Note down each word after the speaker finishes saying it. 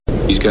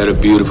He's got a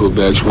beautiful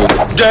backswing.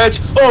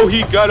 Oh,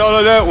 he got all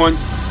of that one.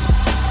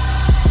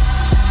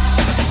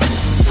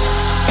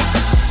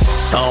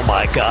 Oh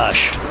my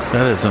gosh.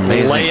 That is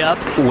amazing.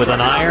 Layup with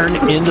an iron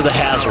into the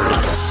hazard.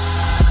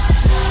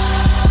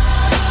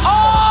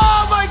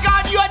 Oh my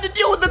God, you had to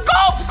deal with the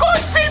golf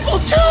course people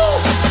too!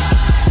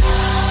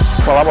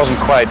 Well, that wasn't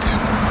quite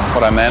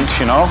what I meant,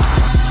 you know.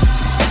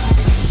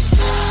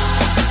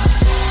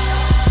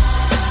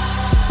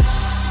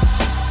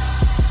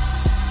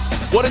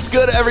 What is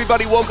good,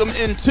 everybody? Welcome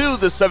into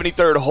the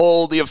 73rd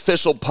Hole, the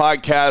official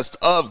podcast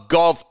of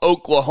Golf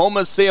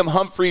Oklahoma. Sam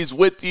Humphreys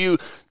with you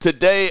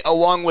today,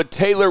 along with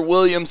Taylor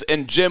Williams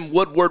and Jim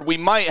Woodward. We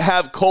might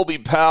have Colby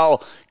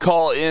Powell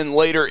call in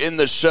later in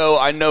the show.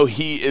 I know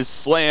he is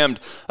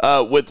slammed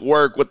with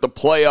work, with the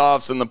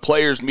playoffs and the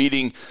players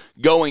meeting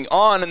going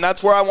on, and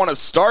that's where I want to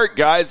start,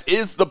 guys,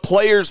 is the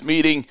players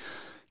meeting.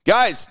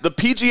 Guys, the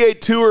PGA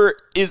Tour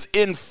is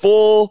in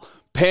full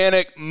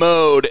panic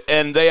mode,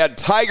 and they had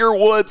Tiger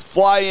Woods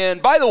fly in.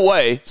 By the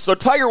way, so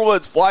Tiger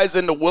Woods flies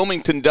into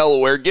Wilmington,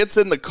 Delaware, gets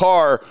in the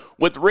car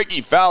with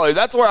Ricky Fowler.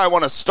 That's where I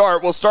want to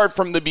start. We'll start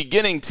from the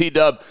beginning,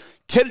 T-Dub.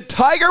 Can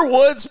Tiger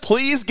Woods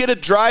please get a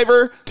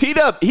driver?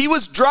 T-Dub, he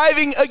was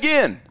driving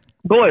again.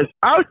 Boys,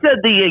 I said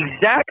the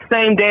exact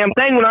same damn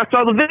thing when I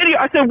saw the video.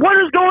 I said, what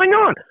is going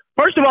on?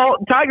 First of all,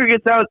 Tiger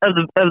gets out of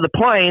the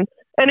plane,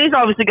 and he's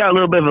obviously got a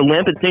little bit of a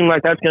limp. It seemed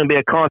like that's going to be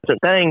a constant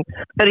thing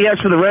that he has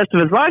for the rest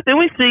of his life. Then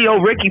we see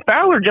Ricky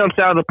Fowler jumps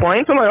out of the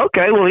plane. So I'm like,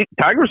 okay, well,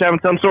 Tiger's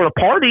having some sort of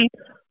party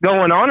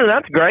going on, and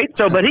that's great.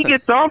 So, but he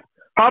gets off,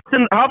 hops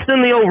in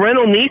the old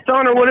rental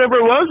Nissan or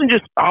whatever it was, and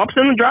just hops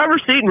in the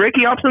driver's seat, and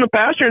Ricky hops in the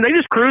passenger, and they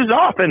just cruise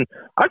off. And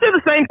I said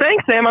the same thing,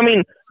 Sam. I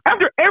mean,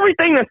 after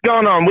everything that's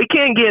gone on, we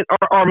can't get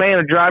our man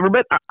a driver.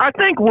 But I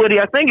think,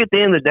 Woody, I think at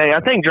the end of the day, I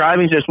think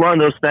driving is just one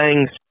of those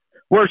things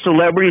where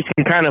celebrities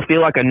can kind of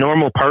feel like a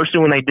normal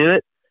person when they do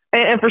it.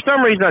 And for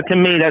some reason, to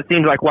me, that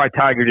seems like why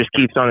Tiger just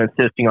keeps on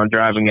insisting on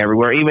driving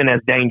everywhere, even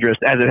as dangerous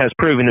as it has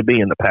proven to be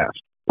in the past.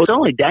 Well, it's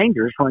only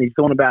dangerous when he's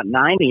going about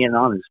 90 and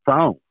on his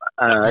phone.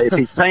 If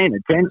he's paying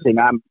attention,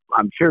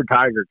 I'm sure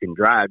Tiger can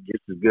drive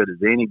just as good as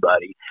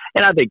anybody.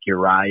 And I think you're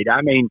right.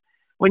 I mean,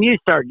 when you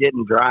start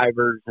getting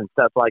drivers and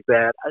stuff like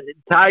that,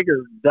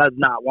 Tiger does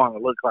not want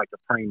to look like a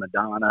prima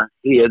donna.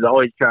 He has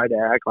always tried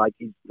to act like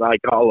he's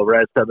like all the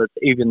rest of us,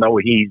 even though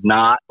he's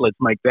not. Let's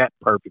make that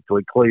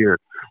perfectly clear.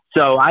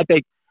 So I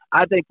think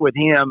with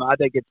him, I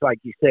think it's like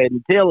you said,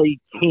 until he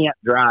can't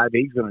drive,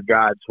 he's going to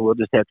drive, so we'll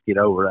just have to get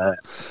over that.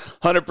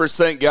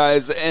 100%,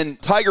 guys.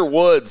 And Tiger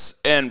Woods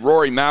and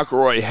Rory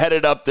McIlroy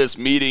headed up this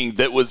meeting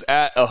that was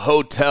at a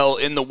hotel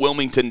in the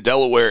Wilmington,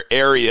 Delaware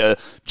area.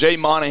 Jay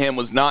Monahan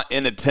was not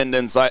in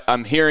attendance.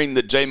 I'm hearing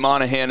that Jay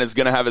Monahan is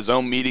going to have his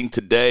own meeting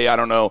today. I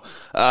don't know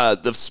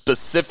the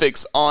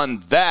specifics on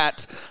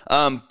that.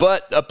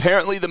 But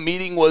apparently the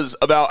meeting was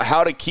about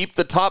how to keep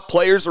the top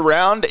players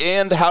around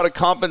and how to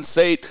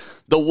compensate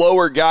the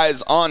lower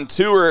guys on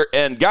tour.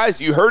 And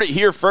guys, you heard it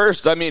here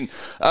first. I mean,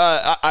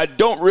 I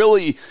don't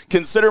really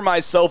consider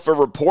myself a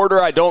reporter.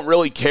 I don't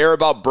really care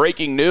about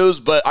breaking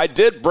news, but I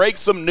did break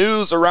some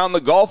news around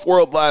the golf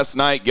world last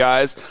night,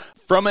 guys,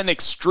 from an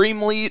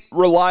extremely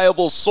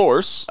reliable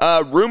source,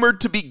 rumored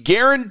to be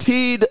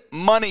guaranteed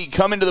money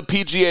coming to the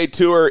PGA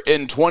Tour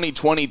in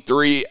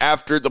 2023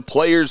 after the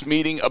players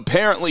meeting.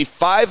 Apparently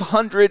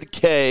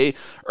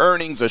 $500K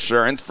earnings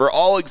assurance for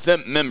all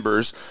exempt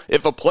members.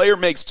 If a player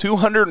makes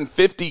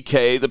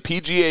 $250K, the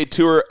PGA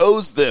Tour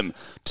owes them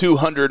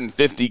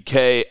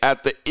 $250K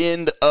at the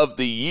end of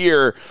the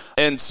year.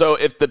 And so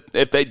if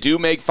they do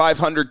make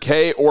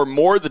 $500K or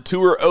more, the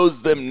tour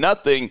owes them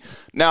nothing.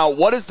 Now,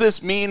 what does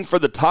this mean for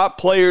the top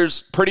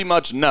players? Pretty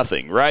much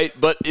nothing, right?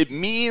 But it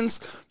means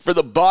for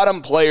the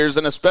bottom players,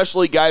 and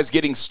especially guys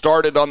getting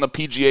started on the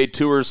PGA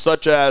Tour,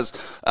 such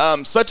as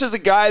a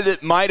guy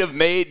that might have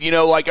made,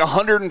 like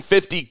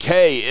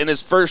 $150K in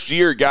his first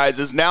year, guys,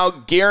 is now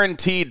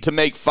guaranteed to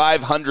make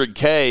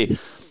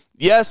 $500K.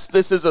 Yes,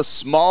 this is a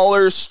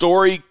smaller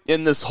story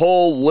in this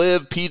whole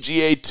LIV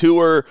PGA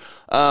Tour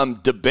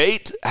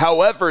debate.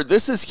 However,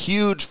 this is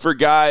huge for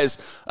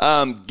guys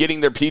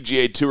getting their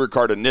PGA Tour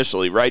card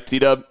initially, right,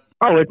 T-Dub?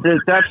 Oh, it's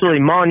absolutely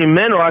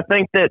monumental. I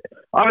think that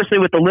obviously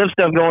with the LIV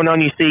stuff going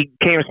on, you see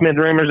Cam Smith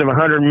rumors of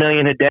 $100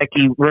 million,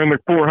 Hideki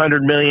rumored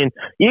 $400 million.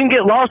 You can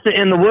get lost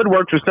in the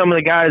woodworks with some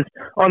of the guys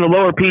on the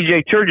lower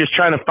PGA Tour just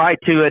trying to fight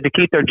to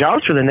keep their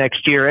jobs for the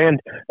next year. And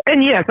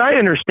yes, I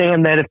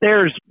understand that if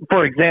there's,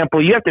 for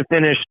example, you have to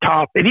finish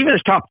top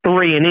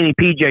 3 in any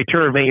PGA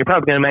Tour event, you're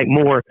probably going to make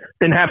more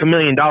than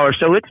 $500,000.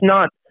 So it's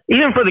not,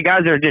 even for the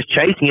guys that are just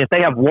chasing, if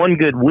they have one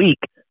good week,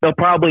 they'll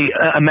probably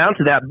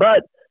amount to that.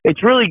 But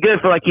it's really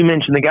good for, like you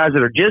mentioned, the guys that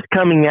are just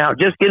coming out,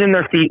 just getting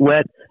their feet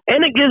wet,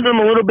 and it gives them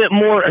a little bit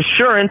more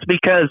assurance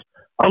because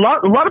a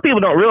lot of people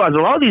don't realize a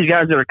lot of these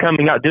guys that are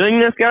coming out doing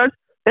this, guys,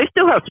 they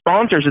still have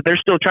sponsors that they're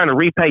still trying to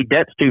repay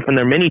debts to from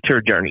their mini tour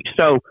journey.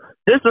 So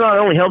this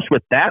not only helps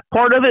with that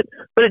part of it,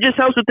 but it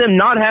just helps with them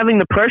not having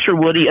the pressure,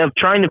 Woody, of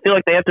trying to feel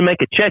like they have to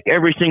make a check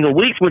every single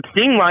week, which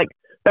seemed like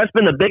that's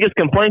been the biggest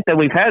complaint that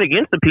we've had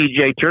against the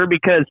PGA Tour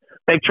because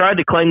they've tried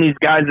to claim these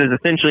guys as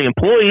essentially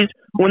employees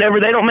whenever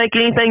they don't make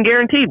anything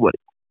guaranteed with it.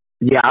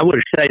 Yeah, I would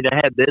have said I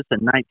had this in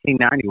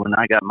 1990 when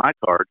I got my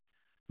card.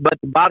 But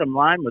the bottom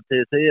line with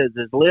this is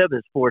Liv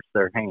has forced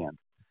their hand.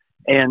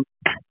 And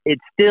it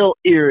still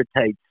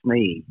irritates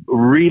me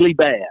really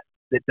bad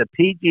that the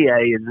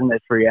PGA is in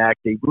this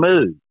reactive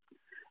move.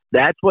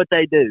 That's what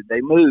they do.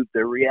 They move.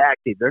 They're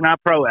reactive. They're not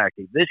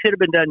proactive. This should have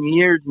been done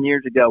years and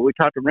years ago. We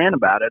talked to Ren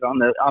about it on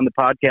the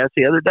podcast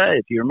the other day.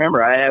 If you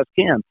remember, I asked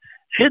him,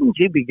 shouldn't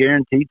you be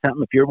guaranteed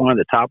something if you're one of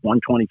the top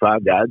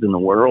 125 guys in the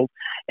world?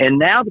 And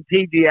now the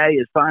PGA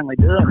is finally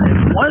doing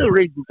it. One of the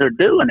reasons they're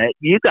doing it,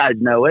 you guys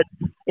know it,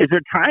 is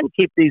they're trying to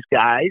keep these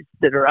guys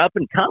that are up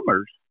and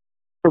comers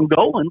from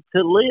going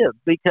to Live,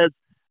 because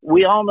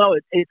we all know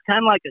it's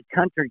kind of like a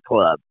country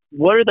club.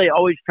 What are they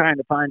always trying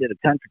to find at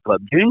a country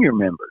club? Junior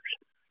members.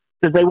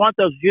 Because they want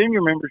those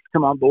junior members to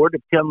come on board to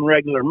become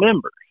regular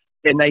members.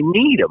 And they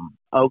need them,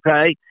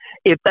 okay?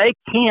 If they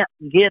can't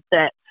get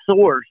that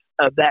source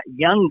of that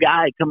young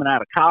guy coming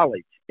out of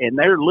college and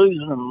they're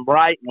losing them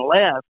right and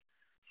left,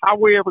 how are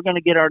we ever going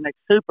to get our next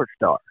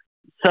superstar?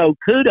 So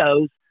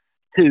kudos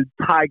to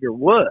Tiger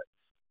Woods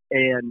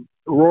and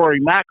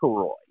Rory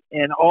McIlroy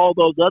and all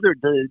those other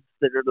dudes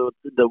that are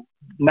the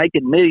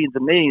making millions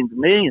and millions and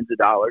millions of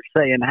dollars,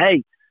 saying,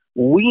 hey,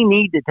 we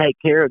need to take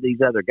care of these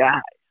other guys.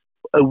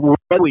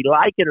 Whether we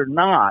like it or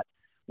not,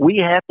 we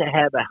have to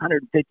have a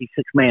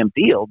 156-man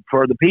field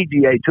for the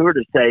PGA Tour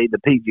to say the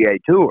PGA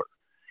Tour.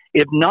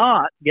 If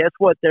not, guess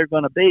what they're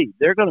going to be?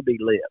 They're going to be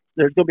Live.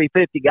 There's going to be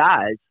 50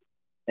 guys,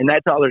 and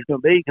that's all there's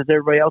going to be because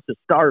everybody else is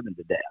starving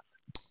to death.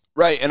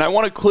 Right, and I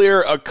want to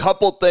clear a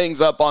couple things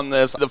up on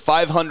this. The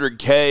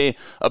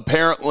 500K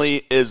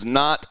apparently is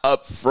not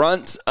up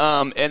front,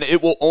 and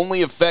it will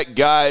only affect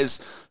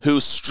guys who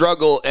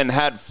struggle and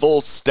had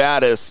full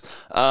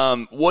status.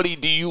 Woody,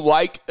 do you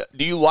like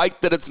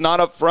that it's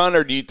not up front,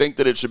 or do you think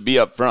that it should be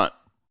up front?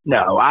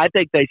 No, I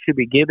think they should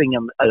be giving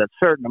them a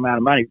certain amount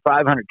of money.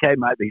 500K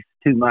might be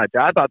too much.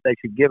 I thought they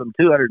should give them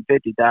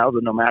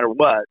 $250,000 no matter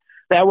what.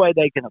 That way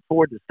they can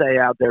afford to stay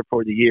out there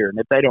for the year, and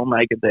if they don't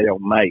make it, they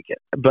don't make it.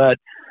 But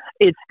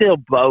it's still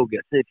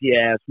bogus, if you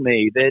ask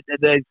me. They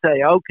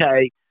say,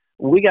 okay,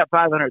 we got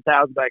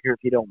 $500,000 back here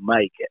if you don't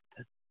make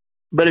it.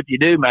 But if you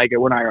do make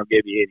it, we're not going to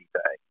give you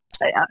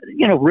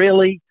anything.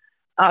 Really,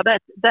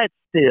 that's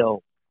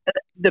still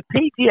the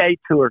PGA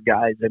Tour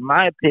guys, in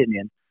my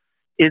opinion,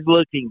 is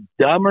looking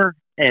dumber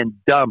and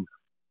dumber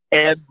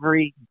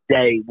every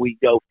day we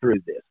go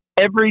through this.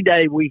 Every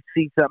day we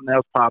see something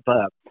else pop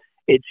up.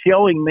 It's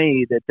showing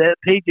me that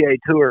PGA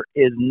Tour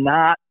is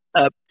not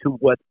up to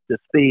what the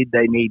speed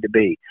they need to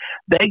be.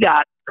 They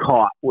got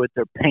caught with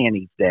their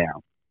panties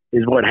down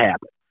is what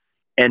happened.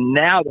 And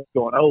now they're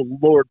going, oh,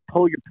 Lord,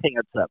 pull your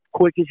pants up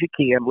quick as you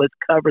can. Let's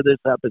cover this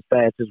up as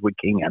fast as we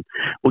can.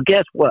 Well,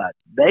 guess what?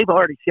 They've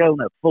already shown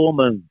a full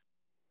moon.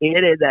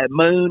 It is a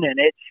moon, and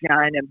it's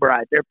shining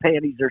bright. Their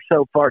panties are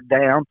so far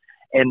down,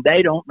 and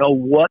they don't know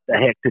what the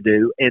heck to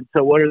do. And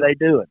so what are they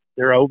doing?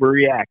 They're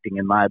overreacting,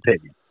 in my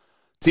opinion.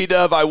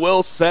 T-Dub, I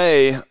will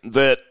say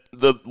that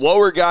the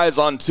lower guys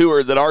on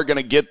tour that are going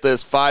to get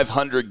this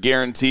 $500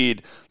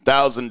 guaranteed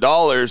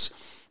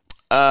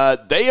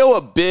 $1,000, they owe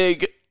a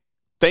big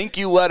thank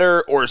you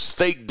letter or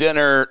steak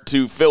dinner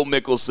to Phil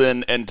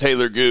Mickelson and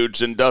Taylor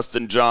Gooch and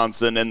Dustin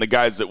Johnson and the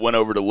guys that went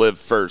over to Live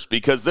first,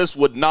 because this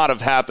would not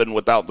have happened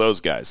without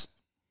those guys.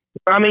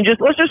 I mean,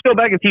 let's just go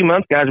back a few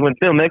months, guys, when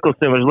Phil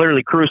Mickelson was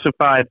literally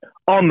crucified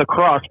on the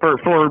cross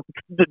for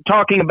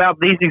talking about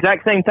these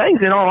exact same things.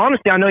 In all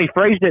honesty, I know he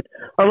phrased it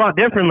a lot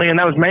differently, and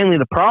that was mainly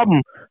the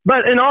problem.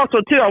 But and also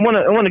too, I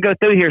want to go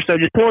through here. So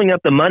just pulling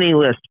up the money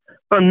list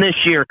from this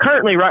year.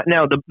 Currently, right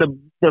now,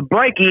 the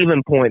break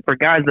even point for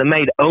guys that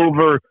made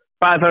over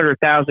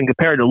 500,000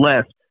 compared to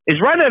less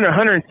is right under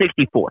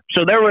 164.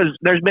 So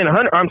there's been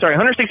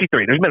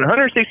 163. There's been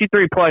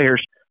 163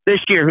 players this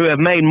year who have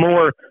made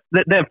more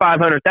than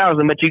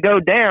 500,000. But you go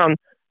down,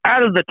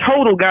 out of the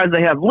total guys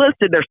they have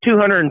listed, there's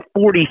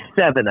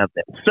 247 of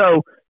them.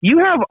 So you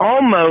have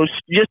almost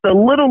just a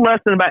little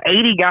less than about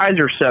 80 guys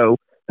or so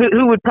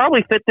who would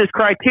probably fit this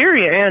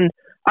criteria. And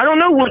I don't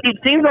know. It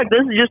seems like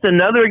this is just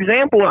another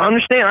example. I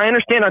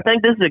understand. I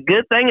think this is a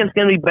good thing. It's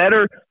going to be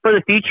better for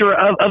the future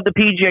of the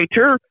PGA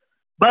Tour.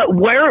 But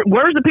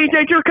where's the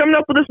PGA Tour coming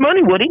up with this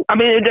money, Woody? I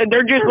mean,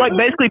 they're just like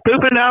basically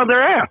pooping it out of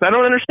their ass. I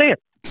don't understand.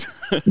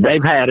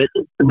 They've had it.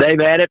 They've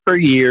had it for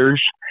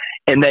years,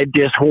 and they've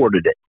just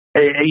hoarded it.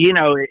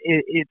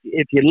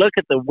 If you look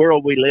at the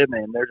world we live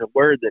in, there's a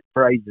word that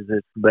phrases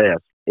it the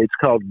best. It's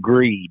called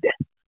greed.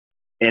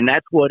 And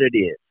that's what it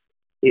is.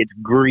 It's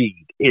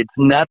greed. It's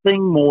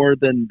nothing more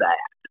than that.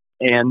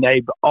 And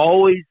they've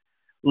always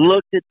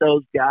looked at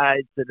those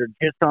guys that are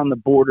just on the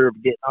border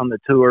of getting on the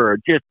tour or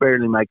just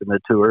barely making the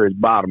tour as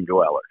bottom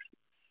dwellers.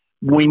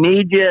 We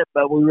need you,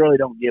 but we really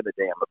don't give a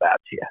damn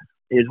about you,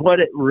 is what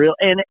it really.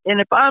 And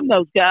if I'm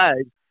those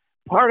guys,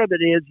 part of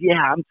it is,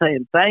 I'm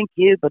saying thank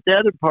you, but the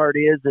other part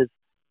is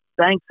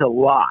thanks a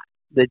lot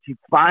that you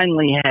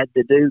finally had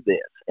to do this.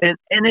 And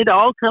it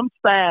all comes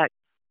back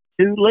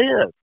to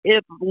Live.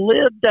 if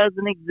Live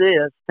doesn't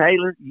exist,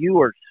 Taylor,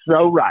 you are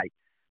so right.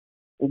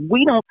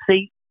 We don't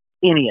see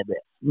any of this,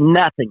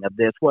 nothing of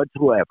this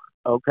whatsoever,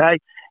 okay?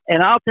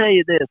 And I'll tell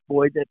you this,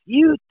 boys, if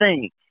you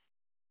think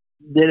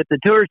that if the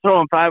tour's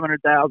throwing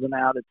 500,000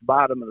 out at the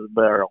bottom of the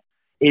barrel,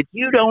 if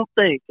you don't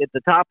think at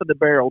the top of the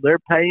barrel they're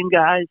paying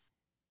guys,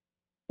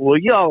 well,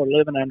 y'all are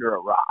living under a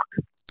rock.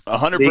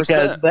 100%.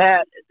 Because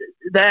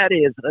that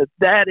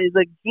is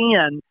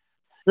again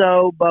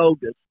so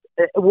bogus.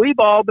 We've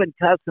all been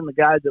cussing the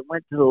guys that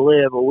went to the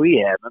Live, or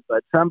we haven't,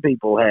 but some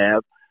people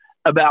have,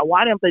 about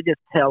why don't they just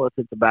tell us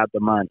it's about the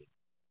money?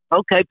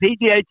 Okay,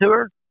 PGA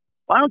Tour,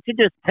 why don't you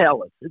just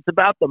tell us it's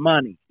about the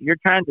money? You're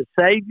trying to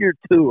save your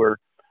tour.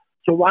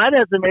 So why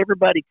doesn't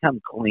everybody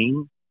come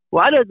clean?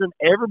 Why doesn't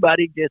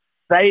everybody just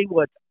say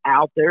what's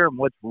out there and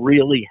what's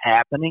really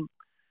happening?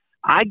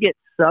 I get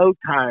so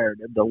tired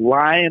of the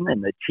lying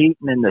and the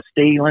cheating and the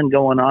stealing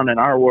going on in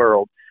our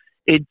world.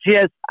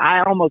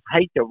 I almost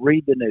hate to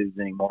read the news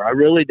anymore. I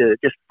really do. It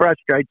just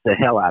frustrates the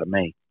hell out of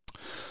me.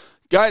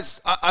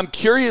 Guys, I'm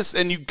curious,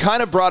 and you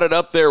kind of brought it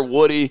up there,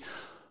 Woody,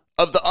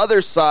 of the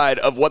other side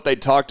of what they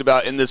talked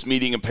about in this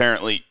meeting,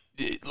 apparently.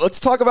 Let's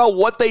talk about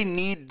what they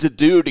need to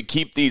do to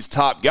keep these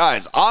top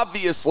guys.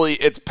 Obviously,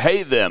 it's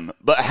pay them,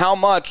 but how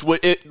much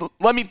would it?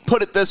 Let me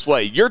put it this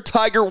way. You're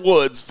Tiger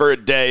Woods for a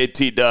day,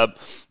 T-Dub,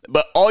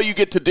 but all you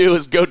get to do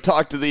is go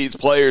talk to these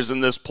players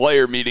in this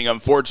player meeting.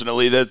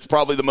 Unfortunately, that's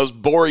probably the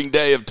most boring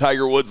day of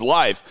Tiger Woods'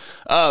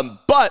 life.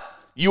 But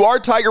you are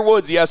Tiger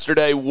Woods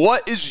yesterday.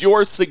 What is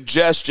your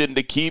suggestion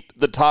to keep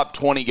the top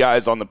 20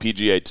 guys on the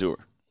PGA Tour?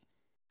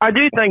 I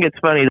do think it's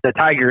funny that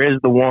Tiger is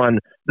the one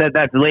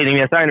that's leading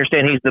this. I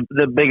understand he's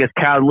the biggest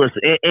catalyst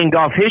in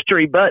golf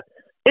history, but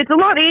it's a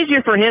lot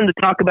easier for him to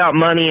talk about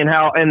money and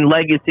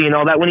legacy and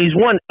all that when he's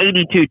won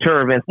 82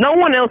 tour events. No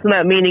one else in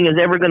that meeting is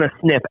ever going to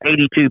sniff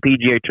 82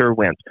 PGA Tour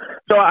wins.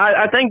 So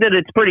I think that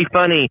it's pretty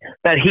funny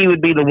that he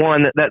would be the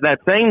one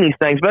that's saying these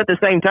things. But at the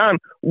same time,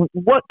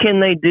 what can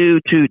they do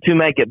to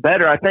make it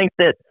better? I think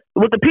that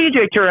what the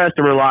PGA Tour has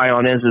to rely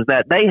on is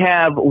that they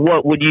have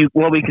what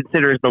we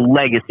consider as the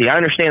legacy. I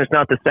understand it's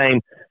not the same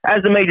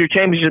as the major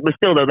championship, but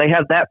still, though, they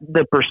have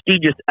the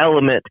prestigious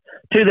element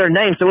to their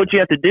name. So what you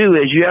have to do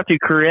is you have to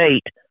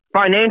create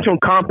financial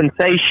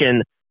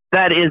compensation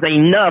that is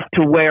enough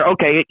to where,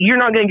 okay, you're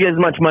not going to get as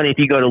much money if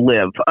you go to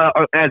Live,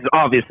 as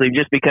obviously,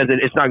 just because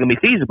it's not going to be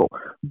feasible.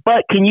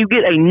 But can you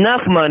get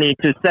enough money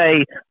to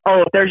say,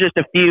 oh, if there's just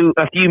a few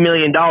 $1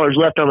 million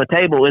left on the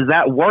table, is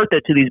that worth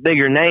it to these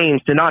bigger names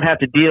to not have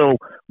to deal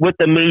with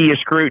the media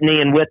scrutiny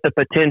and with the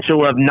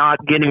potential of not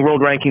getting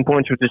world ranking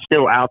points, which is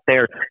still out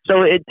there?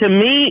 So to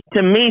me,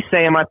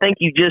 Sam, I think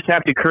you just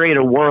have to create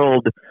a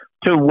world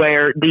to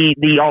where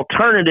the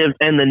alternatives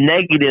and the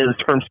negatives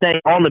from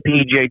staying on the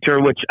PGA Tour,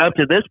 which up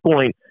to this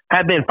point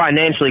have been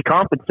financially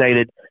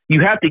compensated,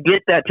 you have to get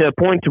that to a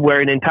point to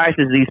where it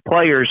entices these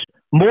players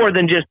more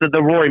than just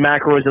the Rory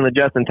McIlroys and the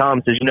Justin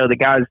Thomases. You know, the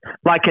guys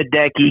like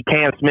Hideki,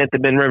 Cam Smith, the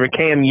Ben River,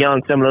 Cam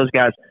Young, some of those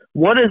guys.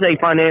 What is a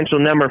financial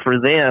number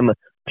for them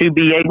to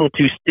be able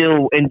to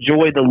still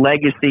enjoy the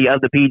legacy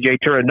of the PGA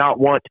Tour and not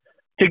want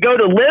to go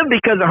to Live,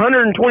 because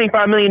 $125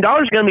 million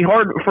is going to be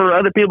hard for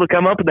other people to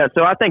come up with that.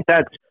 So I think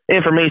that's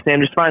it for me,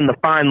 Sam, just finding the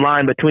fine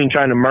line between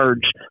trying to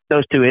merge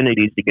those two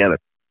entities together.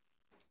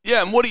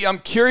 Yeah, and Woody, I'm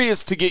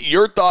curious to get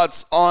your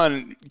thoughts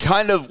on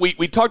kind of,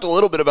 we talked a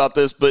little bit about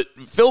this, but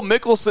Phil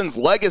Mickelson's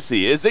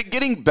legacy. Is it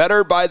getting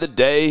better by the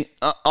day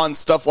on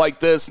stuff like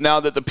this now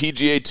that the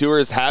PGA Tour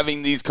is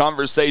having these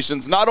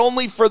conversations, not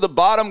only for the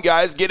bottom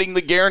guys getting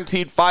the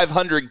guaranteed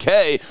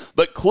 $500K,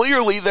 but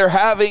clearly they're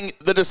having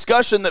the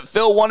discussion that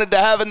Phil wanted to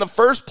have in the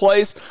first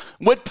place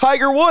with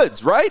Tiger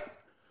Woods, right?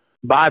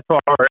 By far,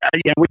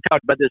 we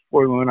talked about this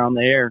before we went on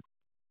the air.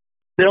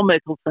 Phil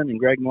Mickelson and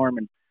Greg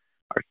Norman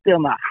are still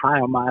not high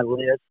on my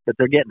list, but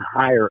they're getting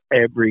higher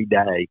every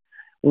day.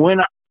 When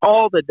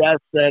all the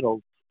dust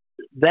settles,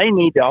 they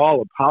need to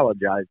all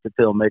apologize to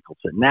Phil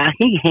Mickelson. Now,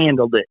 he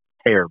handled it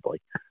terribly.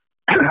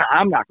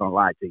 I'm not going to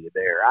lie to you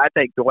there. I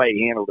think the way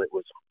he handled it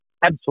was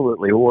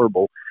absolutely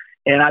horrible.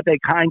 And I think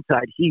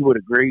hindsight, he would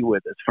agree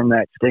with us from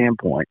that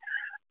standpoint.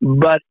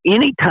 But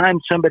anytime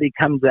somebody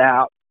comes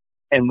out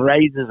and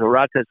raises a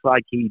ruckus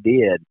like he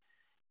did,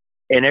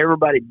 and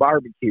everybody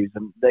barbecues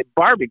them, they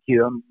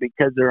barbecue them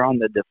because they're on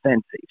the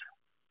defensive.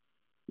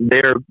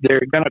 They're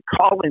going to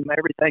call him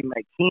everything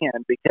they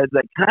can because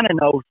they kind of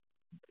know,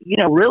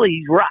 really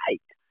he's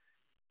right.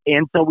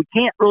 And so we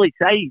can't really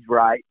say he's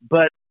right,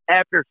 but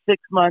after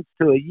 6 months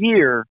to a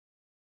year,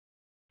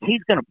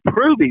 he's going to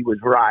prove he was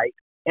right.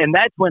 And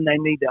that's when they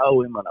need to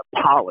owe him an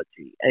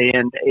apology.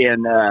 And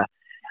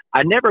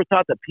I never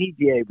thought the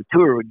PGA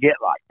Tour would get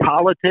like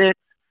politics.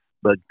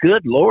 But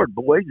good Lord,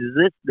 boys,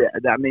 this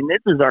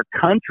is our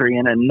country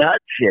in a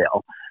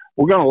nutshell.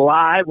 We're going to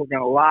lie, we're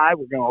going to lie,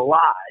 we're going to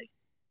lie.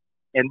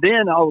 And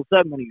then all of a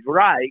sudden when he's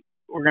right,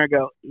 we're going to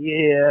go,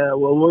 yeah,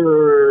 well,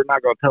 we're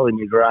not going to tell him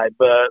he's right,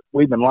 but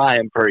we've been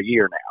lying for a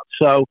year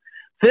now. So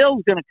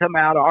Phil's going to come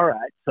out all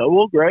right. So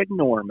will Greg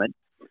Norman.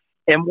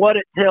 And what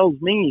it tells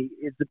me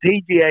is the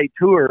PGA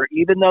Tour,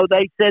 even though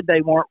they said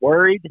they weren't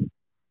worried,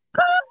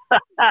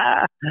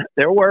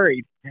 They're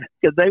worried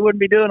because they wouldn't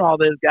be doing all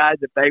this, guys,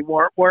 if they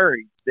weren't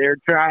worried. They're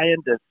trying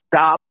to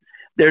stop.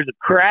 There's a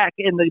crack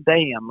in the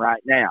dam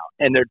right now,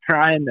 and they're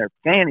trying their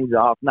panties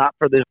off not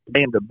for this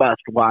dam to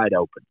bust wide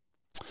open.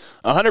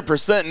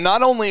 100%.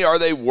 Not only are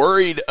they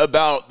worried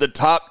about the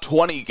top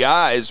 20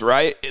 guys,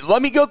 right?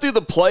 Let me go through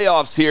the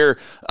playoffs here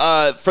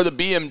for the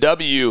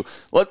BMW.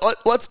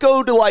 Let's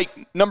go to like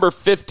number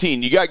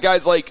 15. You got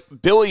guys like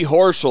Billy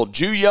Horschel,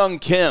 Ju Young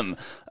Kim.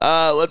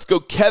 Let's go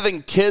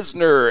Kevin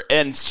Kisner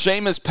and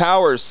Seamus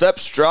Powers, Sepp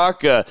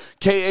Straka,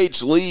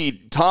 KH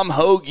Lee, Tom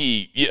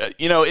Hoagie.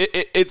 You know,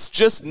 it's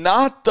just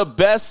not the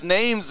best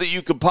names that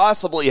you could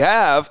possibly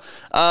have.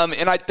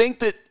 And I think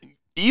that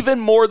even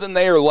more than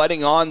they are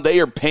letting on, they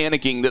are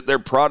panicking that their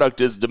product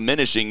is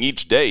diminishing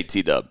each day,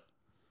 T-Dub.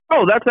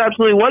 Oh, that's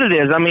absolutely what it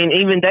is. I mean,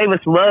 even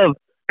Davis Love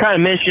kind of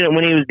mentioned it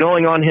when he was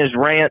going on his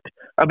rant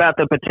about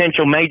the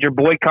potential major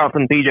boycott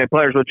from the PGA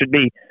players, which would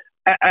be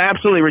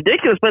absolutely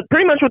ridiculous. But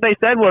pretty much what they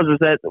said was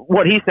that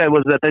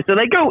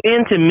they go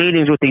into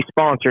meetings with these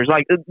sponsors.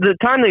 Like the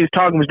time that he was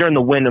talking was during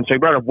the Wyndham, so he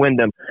brought up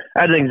Wyndham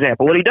as an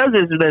example. What he does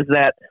is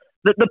that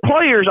the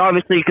players,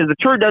 obviously, because the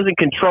tour doesn't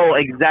control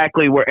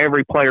exactly where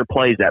every player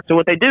plays at. So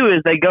what they do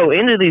is they go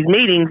into these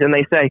meetings and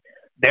they say,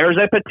 there's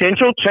a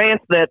potential chance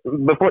that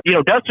before,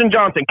 Dustin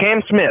Johnson,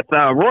 Cam Smith,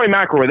 Rory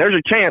McIlroy, there's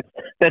a chance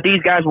that these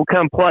guys will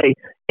come play.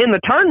 In the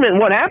tournament,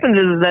 what happens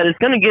is that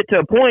it's going to get to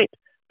a point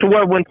to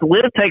where once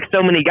LIV takes so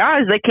many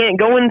guys, they can't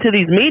go into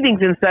these meetings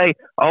and say,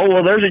 oh,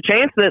 well, there's a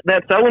chance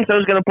that so-and-so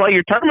is going to play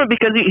your tournament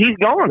because he's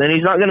gone and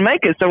he's not going to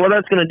make it. So what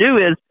that's going to do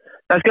is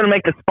that's going to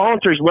make the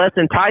sponsors less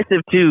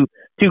enticing to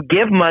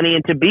give money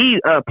and to be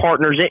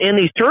partners in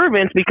these tour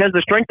events, because the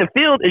strength of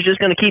field is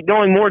just going to keep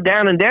going more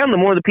down and down the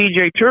more the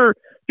PGA Tour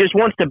just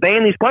wants to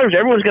ban these players.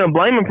 Everyone's going to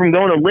blame them from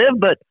going to LIV,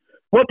 but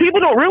what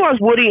people don't realize,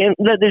 Woody, and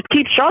that this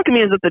keeps shocking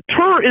me, is that the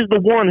tour is the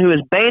one who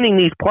is banning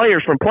these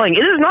players from playing.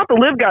 It is not the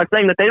LIV guys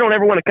saying that they don't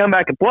ever want to come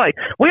back and play.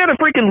 We had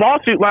a freaking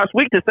lawsuit last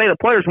week to say the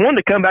players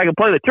wanted to come back and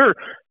play the tour.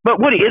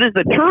 But, Woody, it is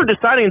the tour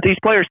deciding that these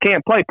players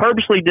can't play,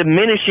 purposely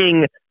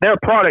diminishing their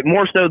product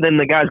more so than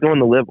the guys going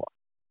to LIV on.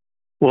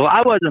 Well,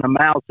 I wasn't a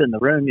mouse in the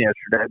room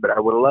yesterday, but I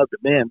would have loved to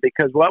have been,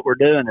 because what we're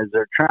doing is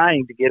they're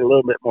trying to get a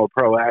little bit more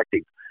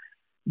proactive.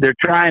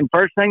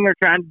 First thing they're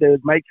trying to do is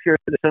make sure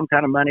there's some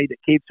kind of money that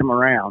keeps them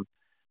around.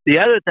 The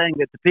other thing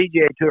that the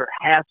PGA Tour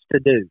has to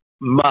do,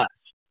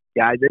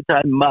 guys, it's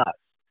a must,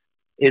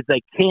 is they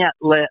can't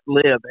let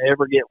LIV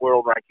ever get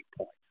world ranking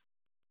points.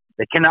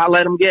 They cannot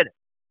let them get it.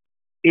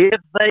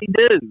 If they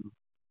do,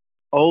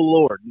 oh,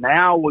 Lord,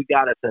 now we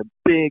got us a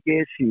big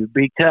issue,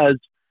 because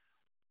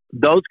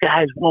those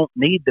guys won't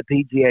need the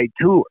PGA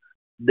Tour.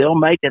 They'll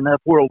make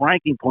enough world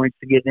ranking points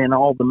to get in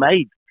all the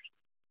majors.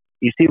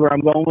 You see where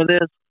I'm going with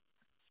this?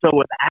 So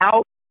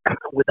without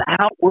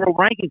world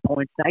ranking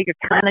points, now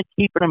you're kind of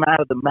keeping them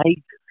out of the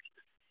majors.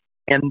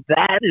 And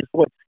that is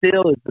what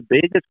still is the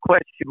biggest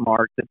question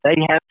mark that they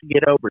have to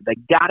get over. They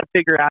got to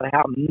figure out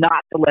how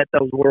not to let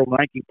those world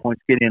ranking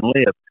points get in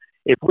LIV.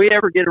 If we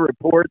ever get a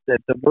report that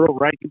the world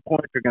ranking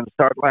points are going to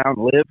start allowing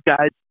LIV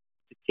guys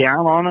to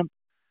count on them,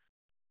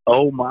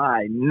 oh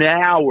my,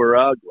 now we're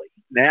ugly.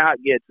 Now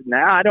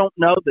I don't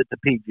know that the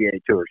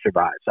PGA Tour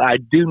survives. I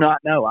do not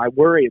know. I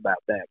worry about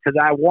that because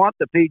I want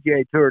the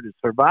PGA Tour to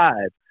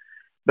survive,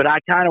 but I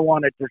kind of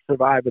want it to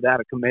survive without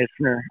a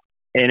commissioner.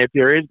 And if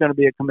there is going to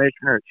be a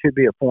commissioner, it should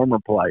be a former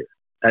player.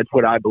 That's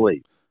what I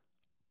believe.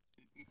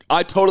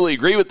 I totally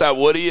agree with that,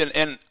 Woody,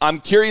 and I'm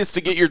curious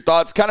to get your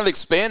thoughts, kind of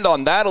expand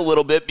on that a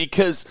little bit,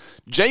 because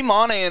Jay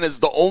Monahan is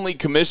the only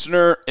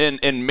commissioner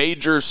in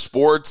major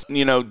sports,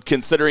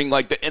 considering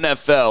like the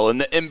NFL and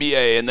the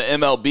NBA and the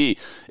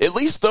MLB. At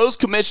least those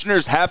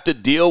commissioners have to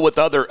deal with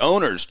other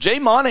owners. Jay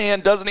Monahan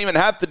doesn't even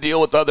have to deal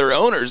with other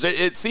owners.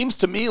 It seems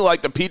to me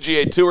like the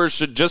PGA Tour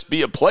should just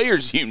be a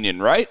players'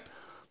 union, right?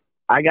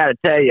 I got to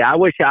tell you, I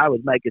wish I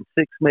was making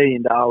 $6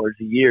 million a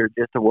year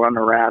just to run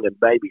around and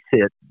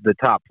babysit the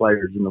top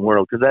players in the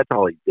world, because that's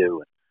all he's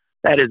doing.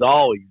 That is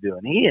all he's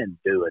doing. He ain't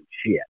doing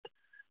shit.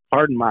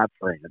 Pardon my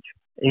French.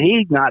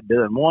 He's not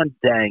doing one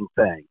dang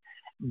thing.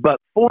 But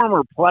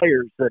former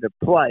players that have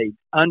played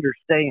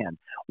understand.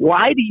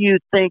 Why do you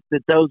think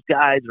that those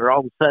guys are all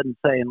of a sudden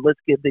saying, let's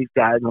give these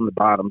guys on the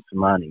bottom some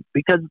money?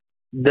 Because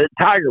the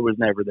Tiger was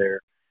never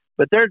there.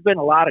 But there's been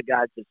a lot of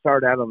guys that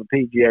start out on the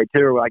PGA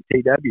Tour, like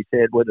TW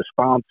said, with a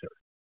sponsor.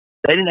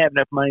 They didn't have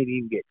enough money to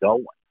even get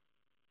going.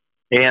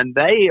 And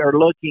they are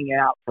looking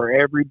out for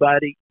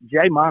everybody.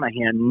 Jay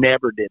Monahan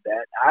never did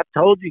that. I've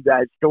told you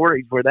guys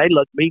stories where they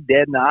looked me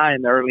dead in the eye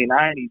in the early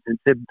 90s and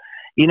said,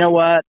 you know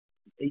what?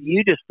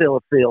 You just fill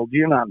a field.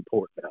 You're not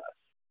important to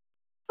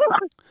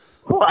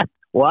us.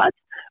 What?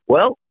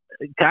 Well,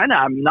 kind of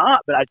I'm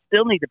not, but I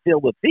still need to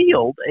fill the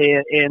field.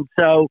 And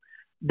so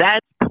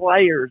that's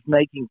players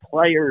making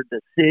player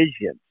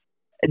decisions.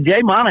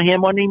 Jay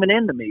Monahan wasn't even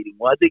in the meeting,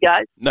 was he,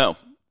 guys? No,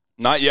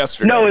 not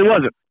yesterday. No, he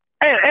wasn't.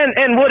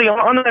 And Woody,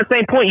 on that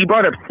same point, you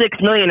brought up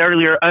 $6 million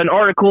earlier. An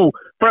article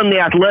from The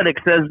Athletic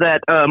says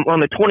that on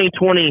the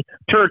 2020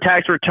 Tour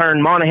tax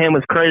return, Monahan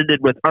was credited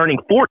with earning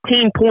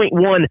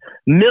 $14.1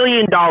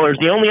 million.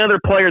 The only other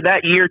player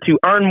that year to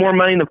earn more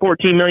money than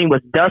 $14 million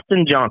was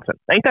Dustin Johnson.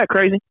 Ain't that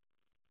crazy?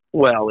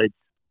 Well, it's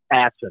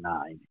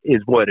asinine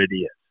is what it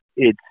is.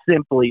 It's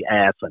simply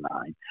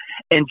asinine.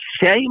 And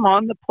shame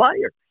on the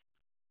players.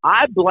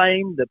 I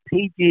blame the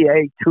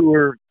PGA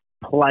Tour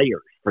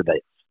players for this.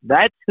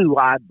 That's who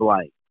I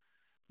blame,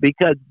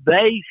 because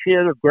they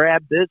should have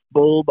grabbed this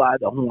bull by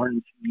the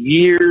horns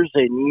years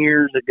and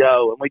years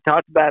ago. And we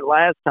talked about it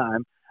last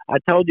time. I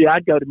told you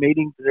I'd go to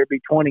meetings and there'd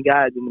be 20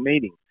 guys in the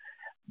meeting.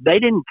 They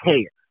didn't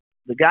care.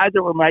 The guys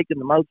that were making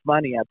the most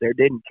money out there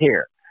didn't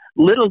care.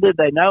 Little did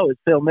they know, as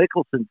Phil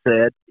Mickelson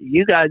said,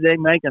 you guys ain't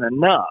making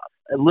enough.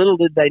 And little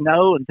did they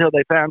know until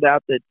they found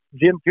out that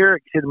Jim Furyk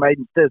should have made,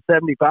 instead of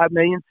 $75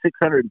 million,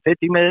 $650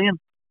 million.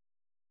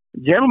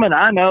 Gentlemen,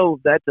 I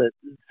know that's a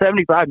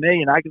 $75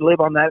 million. I could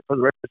live on that for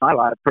the rest of my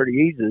life pretty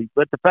easily.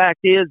 But the fact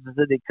is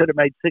that he could have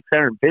made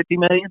 $650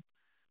 million,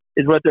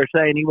 is what they're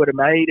saying he would have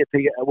made if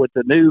he, with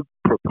the new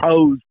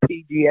proposed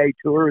PGA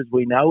Tour as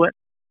we know it.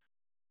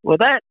 Well,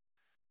 that's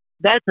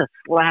a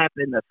slap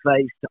in the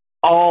face to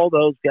all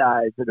those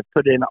guys that have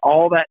put in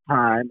all that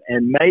time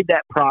and made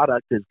that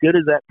product as good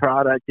as that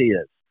product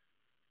is.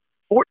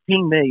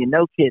 $14 million,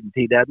 no kidding,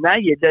 T-Dub. Now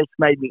you just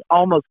made me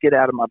almost get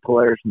out of my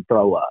players and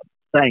throw up.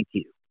 Thank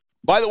you.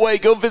 By the way,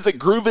 go visit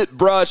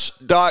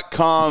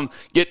grooveitbrush.com.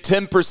 Get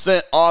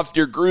 10% off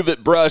your Groove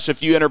It Brush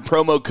if you enter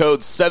promo code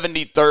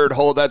 73rd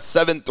hole. That's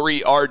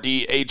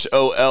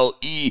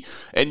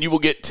 73RDHOLE. And you will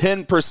get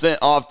 10%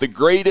 off the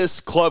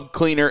greatest club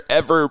cleaner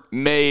ever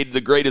made,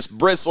 the greatest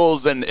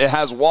bristles, and it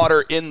has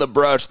water in the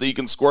brush that you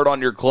can squirt on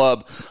your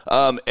club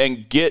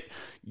and get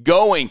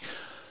going.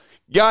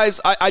 Guys,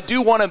 I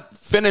do want to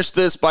finish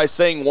this by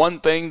saying one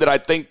thing that I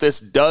think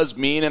this does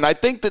mean, and I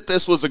think that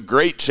this was a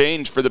great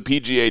change for the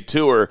PGA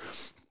Tour,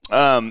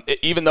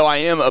 even though I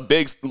am a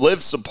big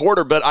LIV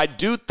supporter, but I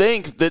do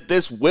think that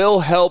this will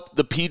help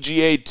the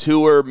PGA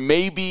Tour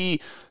maybe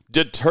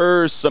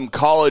deter some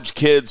college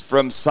kids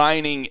from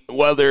signing,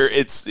 whether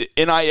it's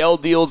NIL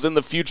deals in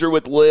the future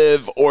with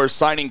LIV or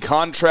signing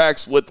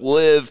contracts with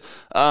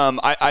LIV.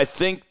 I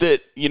think that,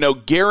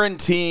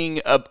 guaranteeing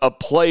a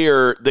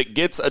player that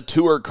gets a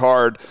tour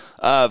card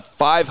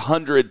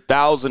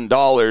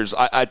 $500,000,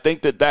 I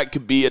think that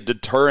could be a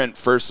deterrent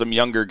for some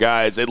younger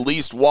guys, at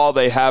least while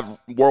they have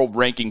world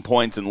ranking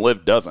points and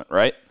LIV doesn't,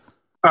 right?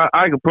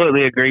 I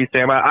completely agree,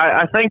 Sam.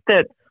 I think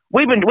that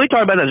we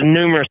talked about this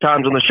numerous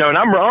times on the show, and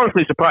I'm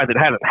honestly surprised it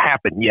hasn't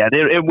happened yet.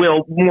 It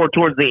will more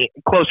towards the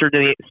closer to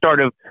the start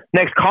of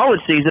next college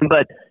season,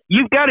 but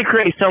you've got to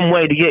create some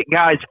way to get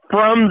guys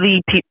from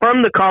the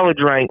college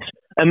ranks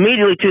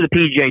immediately to the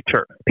PGA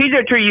Tour.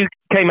 PGA Tour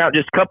came out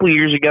just a couple of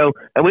years ago,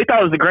 and we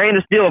thought it was the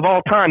grandest deal of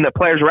all time that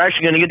players were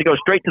actually going to get to go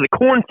straight to the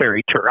Corn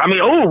Ferry Tour. I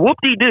mean,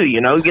 whoop-de-doo, you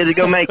get to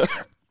go make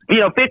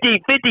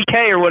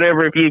 50K or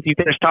whatever if you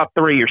finish top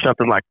 3 or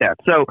something like that.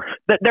 So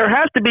there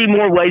has to be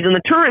more ways, and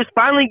the Tour is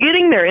finally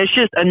getting there. It's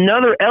just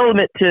another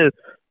element to,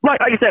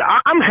 like I said,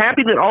 I'm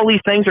happy that all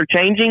these things are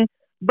changing,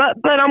 but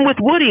I'm with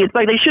Woody. It's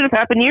like they should have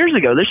happened years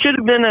ago. This should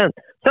have been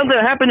something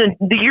that happened in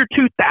the year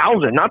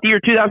 2000, not the year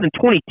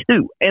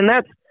 2022. And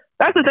that's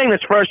the thing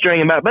that's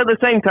frustrating about it. But at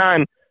the same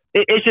time,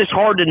 it's just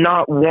hard to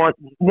not want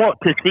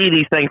to see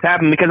these things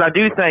happen, because I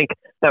do think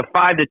that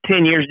 5 to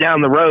 10 years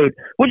down the road,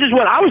 which is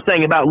what I was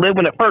saying about LIV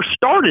when it first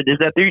started, is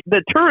that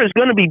the Tour is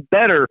going to be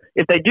better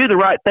if they do the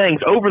right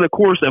things over the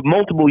course of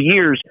multiple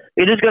years.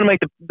 It is going to make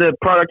the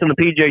product on the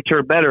PGA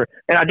Tour better.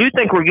 And I do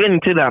think we're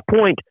getting to that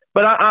point,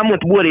 but I'm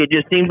with Woody. It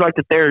just seems like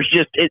that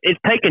it's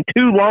taken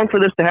too long for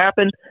this to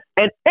happen.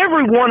 And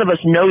every one of us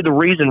know the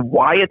reason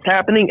why it's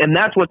happening, and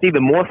that's what's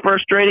even more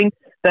frustrating,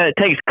 that it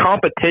takes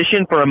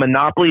competition for a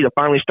monopoly to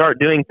finally start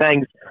doing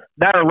things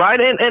that are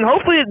right. And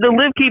hopefully the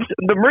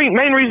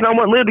main reason I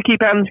want LIV to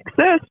keep having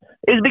success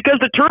is because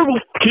the Tour will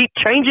keep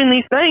changing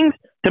these things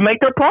to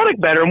make their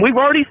product better. And we've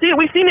already seen it.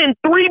 We've seen it in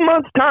 3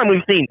 months' time.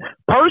 We've seen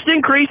purse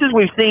increases.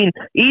 We've seen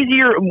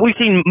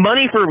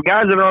money for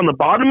guys that are on the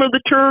bottom of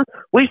the Tour.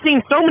 We've seen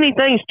so many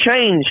things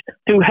change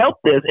to help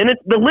this. And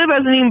the LIV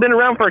hasn't even been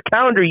around for a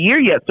calendar year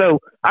yet.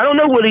 So I don't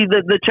know, Woody,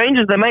 the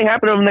changes that may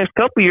happen over the next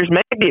couple of years may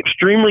be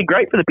extremely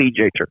great for the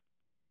PGA Tour.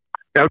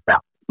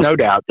 No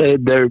doubt.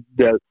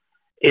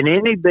 In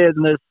any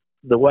business,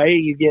 the way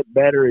you get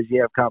better is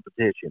you have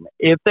competition.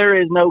 If there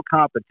is no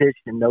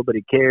competition,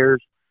 nobody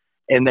cares,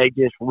 and they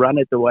just run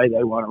it the way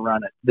they want to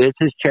run it. This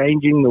is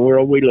changing the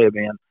world we live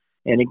in.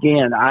 And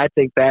again, I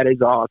think that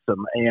is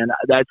awesome. And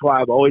that's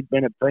why I've always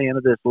been a fan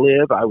of this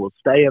LIV. I will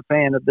stay a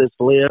fan of this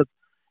LIV,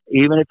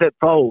 even if it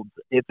folds.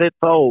 If it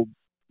folds,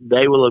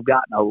 they will have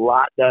gotten a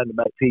lot done to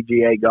make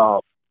PGA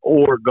golf,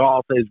 or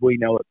golf as we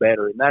know it,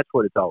 better. And that's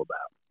what it's all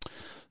about.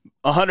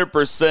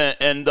 100%.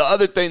 And the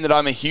other thing that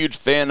I'm a huge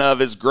fan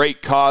of is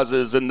great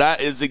causes, and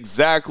that is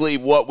exactly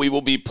what we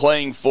will be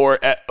playing for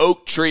at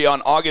Oak Tree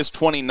on August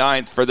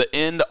 29th for the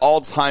End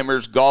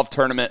Alzheimer's Golf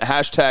Tournament,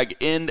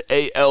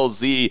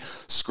 #EndALZ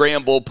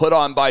Scramble, put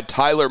on by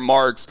Tyler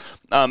Marks.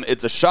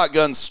 It's a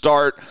shotgun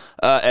start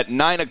at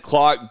 9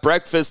 o'clock,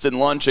 breakfast and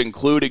lunch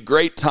included.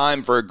 Great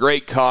time for a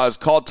great cause.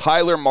 Call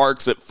Tyler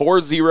Marks at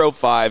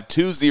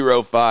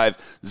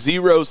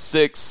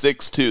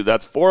 405-205-0662.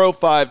 That's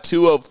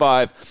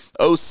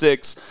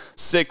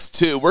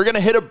 405-205-0662. We're going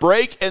to hit a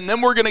break, and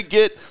then we're going to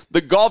get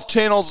the Golf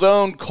Channel's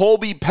own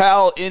Colby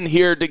Powell in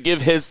here to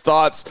give his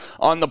thoughts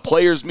on the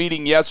players'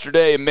 meeting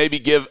yesterday and maybe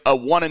give a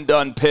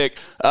one-and-done pick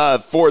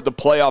for the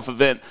playoff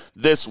event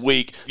this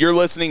week. You're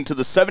listening to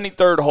the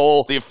 73rd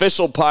Hole, the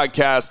official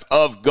podcast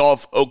of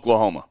Golf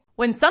Oklahoma.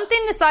 When something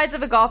the size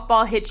of a golf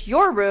ball hits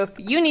your roof,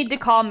 you need to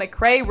call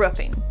McRae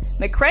Roofing.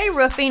 McRae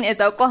Roofing is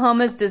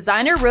Oklahoma's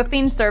designer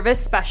roofing service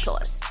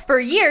specialist. For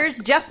years,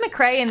 Jeff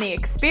McRae and the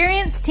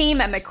experienced team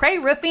at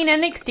McRae Roofing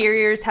and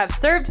Exteriors have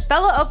served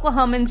fellow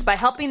Oklahomans by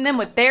helping them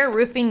with their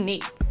roofing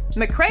needs.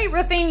 McRae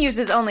Roofing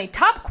uses only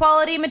top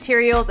quality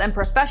materials and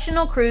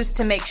professional crews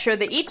to make sure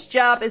that each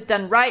job is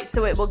done right,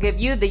 so it will give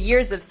you the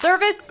years of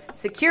service,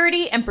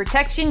 security, and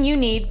protection you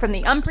need from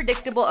the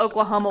unpredictable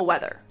Oklahoma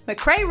weather.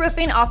 McRae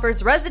Roofing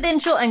offers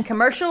residential and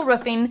commercial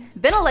roofing,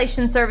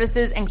 ventilation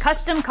services, and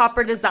custom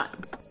copper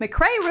designs.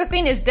 McRae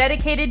Roofing is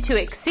dedicated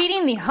to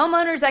exceeding the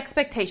homeowner's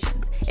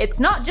expectations. It's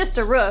not just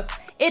a roof,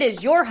 it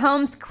is your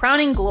home's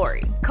crowning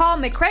glory. Call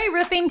McRae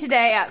Roofing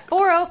today at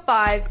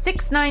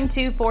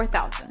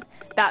 405-692-4000.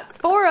 That's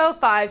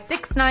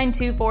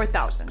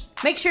 405-692-4000.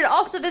 Make sure to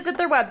also visit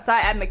their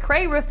website at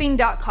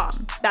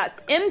mcrayroofing.com.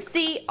 That's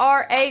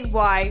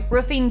MCRAY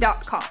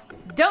roofing.com.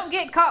 Don't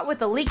get caught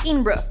with a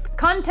leaking roof.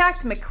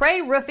 Contact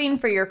McRae Roofing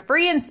for your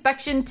free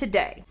inspection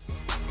today.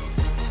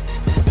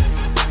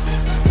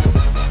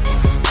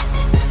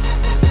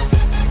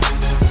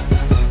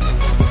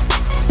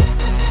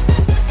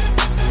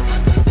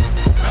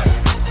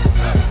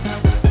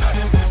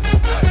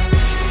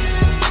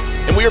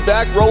 We are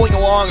back rolling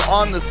along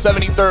on the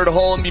 73rd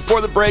hole, and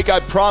before the break, I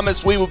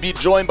promised we would be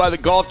joined by the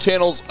Golf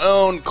Channel's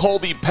own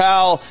Colby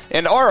Powell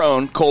and our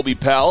own Colby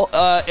Powell.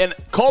 And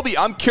Colby,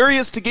 I'm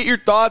curious to get your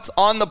thoughts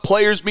on the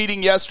players'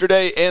 meeting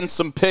yesterday and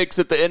some picks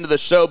at the end of the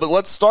show, but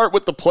let's start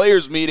with the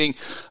players' meeting.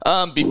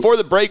 Before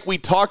the break, we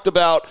talked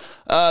about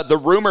the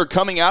rumor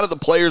coming out of the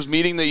players'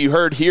 meeting that you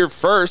heard here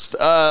first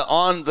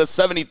on the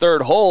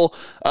 73rd hole,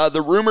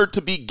 the rumor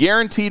to be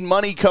guaranteed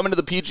money coming to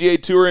the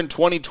PGA Tour in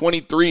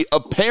 2023,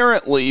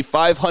 apparently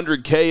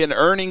 $500K in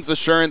earnings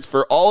assurance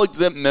for all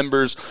exempt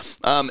members.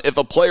 If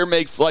a player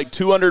makes like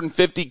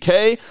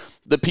 $250K,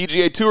 the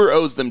PGA Tour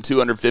owes them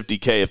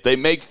 $250K. If they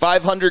make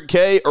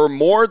 $500K or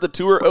more, the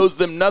Tour owes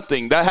them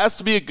nothing. That has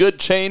to be a good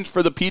change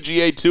for the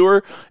PGA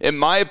Tour, in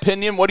my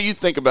opinion. What do you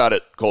think about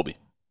it, Colby?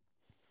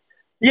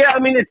 Yeah, I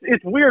mean,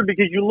 it's weird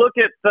because you look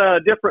at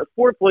different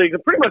sports leagues,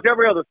 and pretty much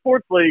every other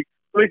sports league,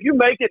 so if you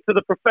make it to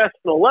the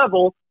professional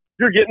level,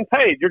 you're getting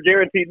paid. You're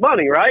guaranteed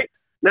money, right?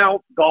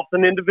 Now, golf's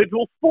an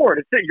individual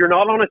sport. You're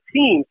not on a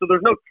team, so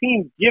there's no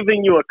team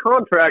giving you a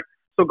contract.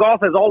 So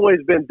golf has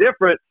always been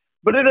different,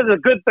 but it is a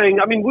good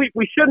thing. I mean, we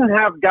shouldn't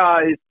have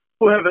guys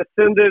who have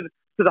ascended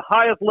to the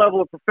highest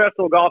level of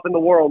professional golf in the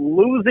world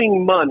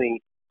losing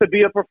money to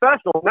be a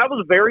professional. And that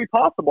was very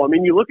possible. I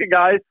mean, you look at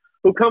guys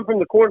who come from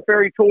the Korn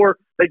Ferry Tour,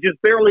 they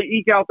just barely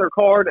eke out their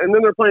card, and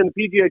then they're playing the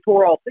PGA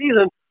Tour all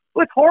season.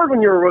 Well, it's hard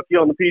when you're a rookie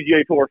on the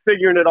PGA Tour,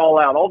 figuring it all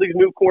out. All these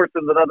new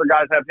courses that other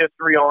guys have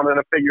history on and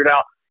have figured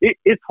out.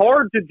 It's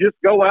hard to just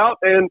go out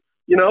and,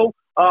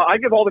 I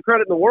give all the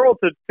credit in the world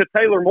to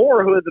Taylor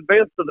Moore, who has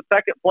advanced to the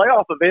second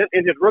playoff event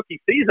in his rookie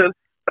season.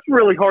 That's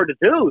really hard to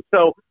do.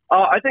 So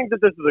I think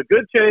that this is a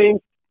good change,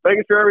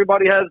 making sure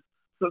everybody has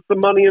some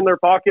money in their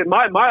pocket.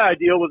 My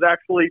idea was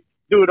actually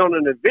do it on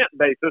an event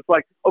basis.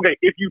 Like, okay,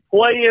 if you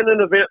play in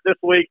an event this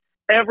week,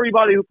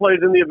 everybody who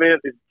plays in the event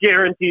is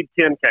guaranteed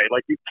 $10K.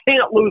 Like, you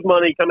can't lose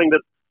money coming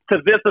to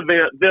this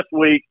event this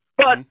week.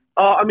 But,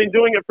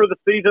 doing it for the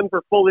season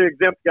for fully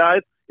exempt guys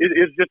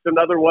is just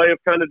another way of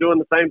kind of doing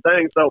the same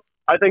thing. So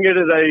I think it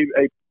is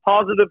a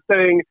positive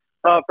thing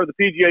for the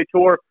PGA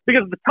Tour,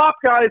 because the top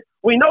guys,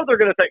 we know they're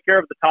going to take care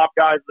of the top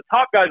guys. The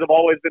top guys have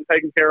always been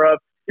taken care of.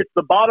 It's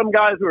the bottom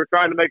guys who are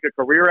trying to make a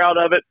career out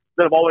of it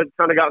that have always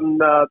kind of gotten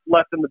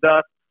left in the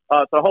dust.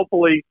 So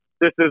hopefully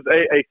this is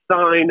a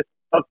sign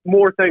of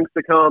more things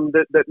to come,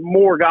 that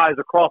more guys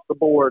across the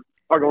board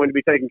are going to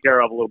be taken care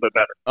of a little bit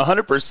better.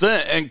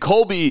 100%. And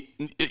Colby,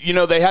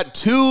 they had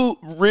two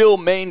real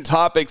main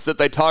topics that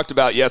they talked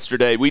about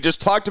yesterday. We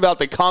just talked about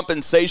the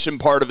compensation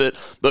part of it,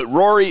 but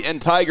Rory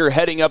and Tiger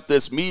heading up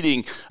this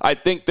meeting, I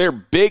think their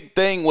big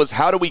thing was,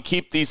 how do we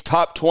keep these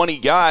top 20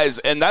 guys?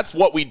 And that's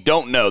what we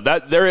don't know.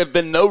 That there have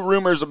been no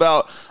rumors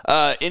about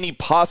any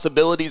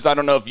possibilities. I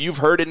don't know if you've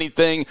heard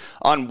anything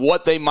on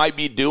what they might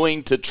be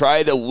doing to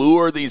try to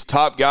lure these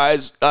top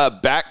guys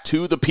back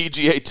to the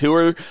PGA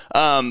Tour.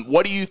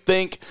 What do you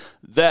think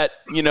that,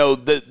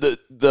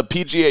 the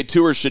PGA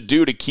Tour should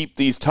do to keep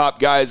these top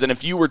guys? And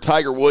if you were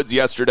Tiger Woods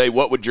yesterday,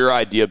 what would your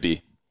idea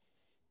be?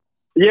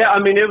 Yeah, I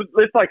mean,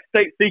 it's like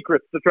state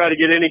secrets to try to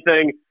get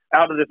anything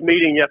out of this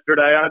meeting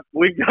yesterday.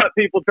 We've got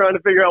people trying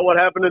to figure out what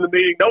happened in the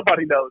meeting.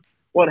 Nobody knows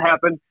what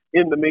happened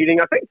in the meeting.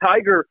 I think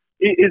Tiger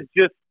is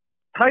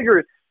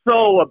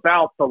so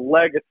about the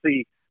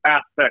legacy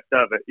aspect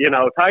of it.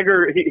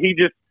 Tiger,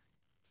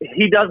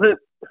 he doesn't.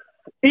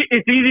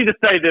 It's easy to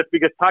say this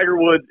because Tiger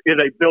Woods is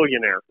a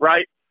billionaire,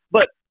 right?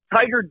 But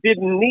Tiger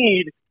didn't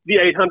need the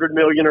 $800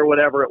 million or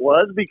whatever it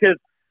was, because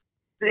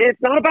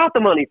it's not about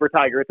the money for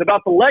Tiger. It's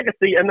about the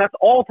legacy, and that's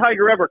all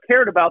Tiger ever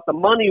cared about. The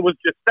money was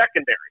just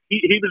secondary.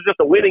 He was just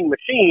a winning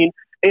machine.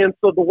 And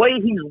so the way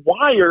he's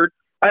wired,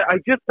 I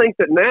just think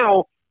that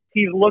now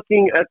he's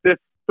looking at this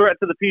threat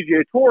to the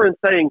PGA Tour and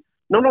saying,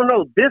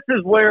 no, this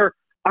is where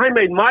I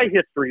made my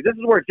history. This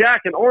is where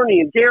Jack and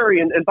Arnie and Gary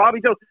and Bobby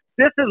Jones,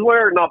 this is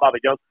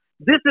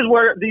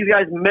where these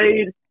guys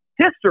made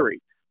history.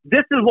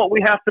 This is what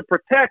we have to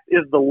protect,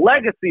 is the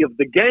legacy of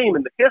the game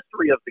and the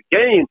history of the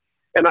game.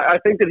 And I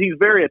think that he's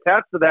very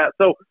attached to that.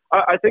 So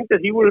I think that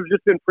he would have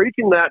just been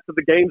preaching that to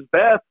the game's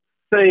best,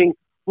 saying,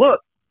 look,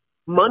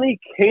 money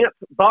can't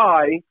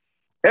buy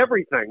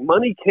everything.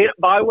 Money can't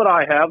buy what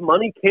I have.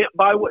 Money can't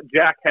buy what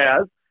Jack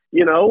has.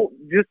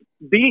 Just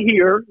be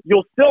here.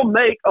 You'll still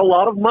make a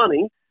lot of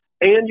money,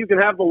 and you can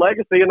have the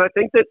legacy. And I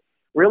think that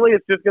really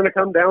it's just going to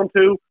come down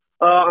to,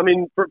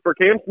 for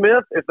Cam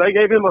Smith, if they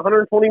gave him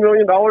 $120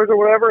 million or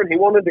whatever and he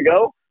wanted to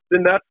go,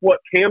 then that's what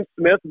Cam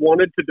Smith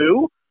wanted to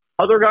do.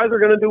 Other guys are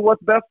going to do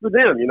what's best for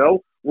them.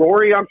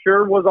 Rory, I'm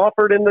sure, was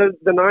offered in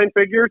the 9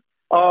 figures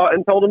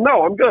and told him,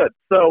 no, I'm good.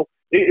 So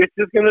it's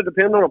just going to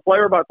depend on a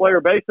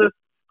player-by-player basis.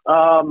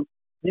 I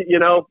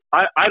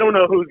don't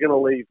know who's going to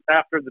leave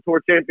after the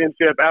Tour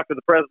Championship, after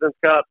the President's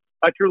Cup.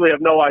 I truly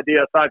have no idea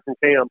aside from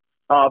Cam.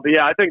 But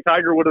yeah, I think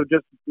Tiger would have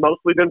just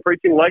mostly been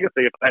preaching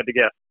legacy if I had to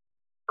guess.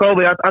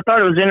 Colby, I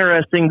thought it was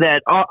interesting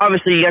that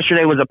obviously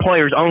yesterday was a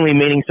players-only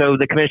meeting, so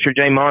the commissioner,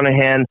 Jay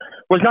Monahan,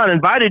 was not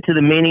invited to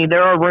the meeting.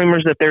 There are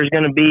rumors that he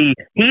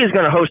is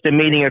going to host a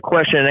meeting, a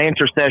question and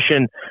answer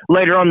session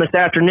later on this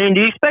afternoon.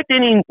 Do you expect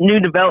any new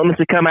developments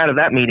to come out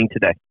of that meeting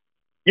today?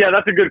 Yeah,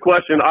 that's a good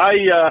question.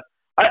 I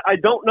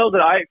don't know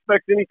that I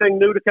expect anything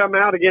new to come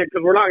out, again,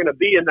 because we're not going to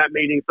be in that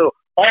meeting, so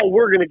all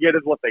we're going to get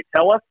is what they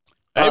tell us.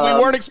 Hey, we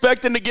weren't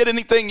expecting to get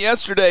anything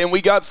yesterday, and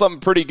we got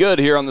something pretty good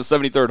here on the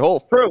 73rd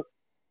hole. True.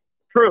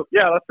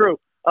 Yeah, that's true.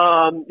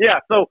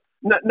 So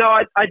no,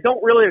 I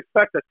don't really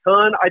expect a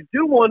ton. I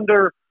do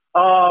wonder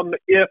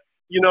if,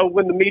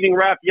 when the meeting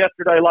wrapped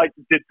yesterday,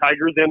 did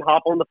Tiger then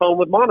hop on the phone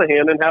with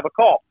Monahan and have a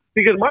call?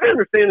 Because my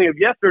understanding of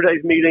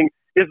yesterday's meeting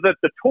is that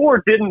the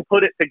Tour didn't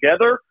put it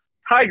together.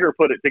 Tiger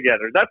put it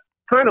together. That's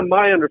kind of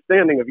my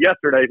understanding of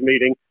yesterday's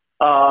meeting.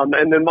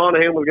 And then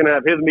Monahan was going to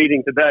have his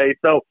meeting today.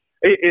 So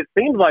it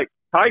seems like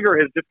Tiger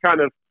has just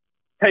kind of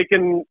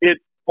taken it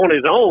on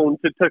his own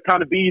to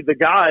kind of be the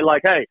guy,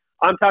 like, hey,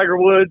 I'm Tiger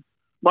Woods.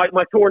 My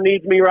tour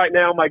needs me right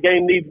now. My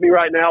game needs me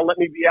right now. Let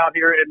me be out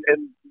here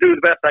and do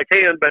the best I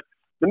can. But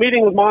the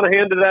meeting with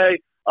Monahan today,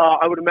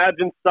 I would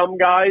imagine some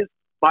guys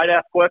might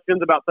ask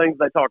questions about things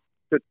they talked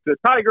to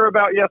Tiger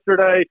about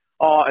yesterday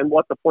and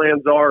what the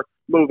plans are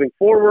moving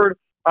forward.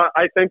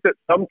 I think that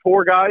some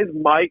tour guys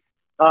might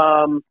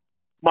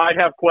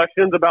have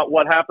questions about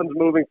what happens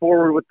moving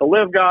forward with the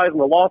LIV guys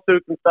and the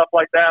lawsuits and stuff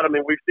like that. I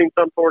mean, we've seen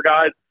some tour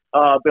guys,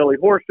 Billy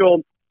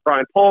Horschel,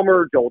 Brian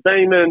Palmer, Joel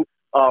Damon,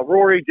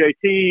 Rory,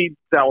 JT,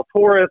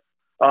 Zalatoris,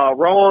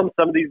 Rahm,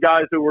 some of these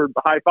guys who were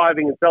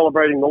high-fiving and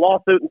celebrating the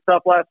lawsuit and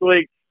stuff last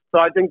week. So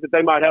I think that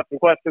they might have some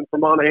questions for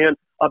Monahan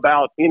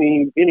about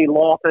any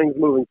law things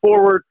moving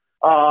forward.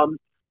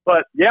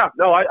 But yeah,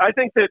 no, I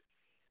think that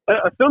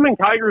assuming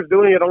Tiger's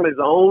doing it on his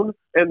own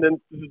and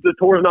then the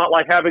tour's not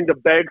having to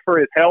beg for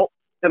his help,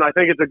 and I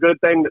think it's a good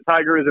thing that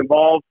Tiger is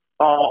involved,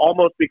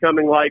 almost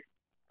becoming like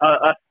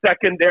a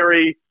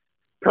secondary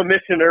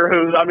commissioner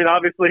who's,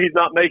 obviously he's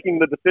not making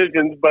the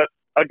decisions, but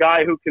a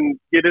guy who can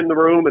get in the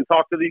room and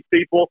talk to these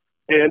people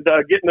and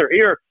get in their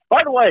ear.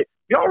 By the way,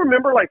 y'all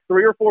remember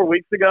 3 or 4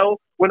 weeks ago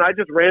when I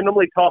just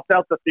randomly tossed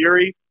out the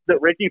theory that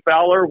Ricky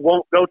Fowler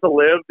won't go to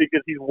LIV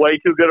because he's way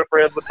too good a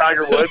friend with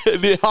Tiger Woods?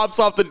 And he hops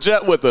off the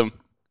jet with him.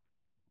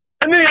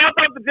 And then he hopped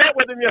off the jet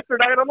with him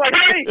yesterday, and I'm like,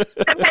 hey,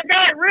 that's my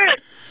guy,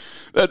 Rick.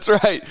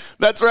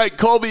 That's right.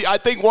 Colby, I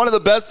think one of the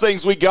best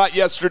things we got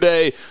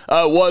yesterday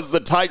was the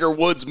Tiger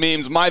Woods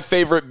memes. My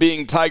favorite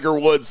being Tiger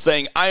Woods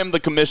saying, I am the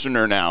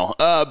commissioner now.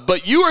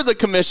 But you are the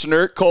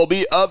commissioner,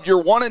 Colby, of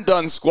your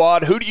one-and-done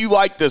squad. Who do you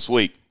like this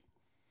week?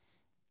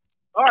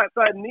 All right,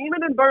 so I had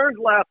Neiman and Burns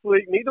last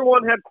week. Neither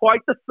one had quite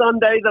the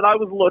Sunday that I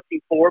was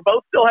looking for.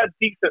 Both still had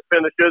decent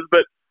finishes,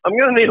 but I'm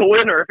going to need a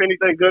winner if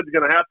anything good is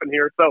going to happen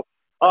here. So,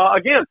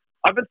 again,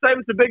 I've been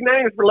saving some big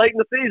names for late in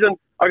the season.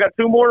 I got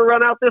 2 more to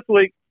run out this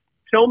week.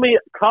 Show me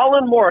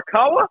Colin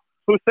Morikawa,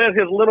 who said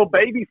his little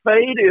baby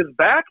fade is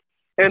back,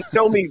 and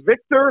show me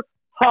Victor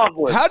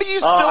Hovland. How do you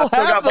still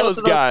have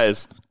those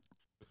guys?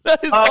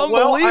 That is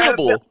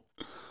unbelievable.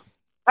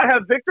 I I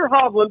have Victor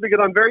Hovland because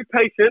I'm very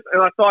patient,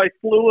 and I saw a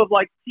slew of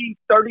like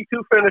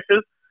T32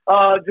 finishes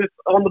just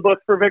on the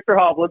books for Victor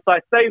Hovland, so I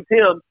saved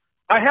him.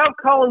 I have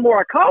Colin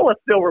Morikawa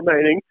still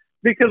remaining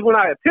because when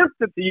I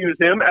attempted to use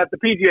him at the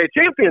PGA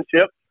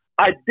Championship,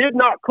 I did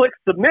not click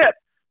submit,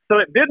 so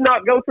it did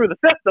not go through the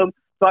system.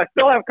 So I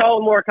still have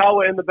Colin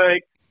Morikawa in the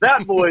bank.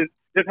 That, boys,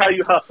 is how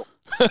you hustle.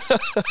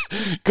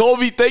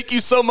 Colby, thank you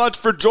so much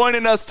for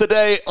joining us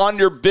today on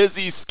your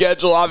busy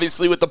schedule,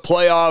 obviously with the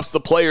playoffs, the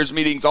players'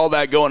 meetings, all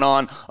that going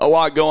on, a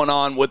lot going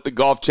on with the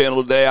Golf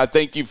Channel today. I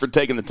thank you for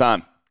taking the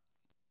time.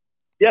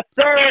 Yes,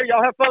 sir.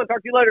 Y'all have fun. Talk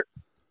to you later.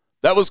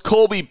 That was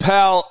Colby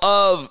Powell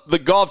of the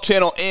Golf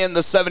Channel and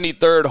the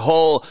 73rd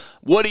hole.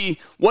 Woody,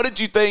 what did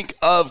you think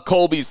of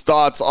Colby's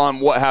thoughts on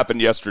what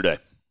happened yesterday?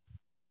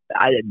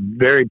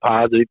 Very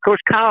positive. Of course,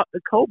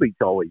 Colby's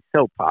always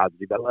so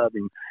positive. I love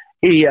him.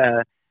 He's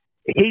our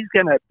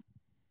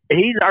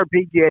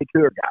PGA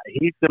Tour guy.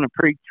 He's gonna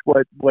preach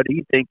what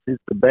he thinks is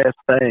the best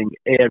thing.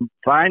 And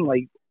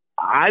finally,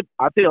 I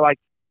feel like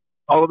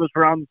all of us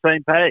are on the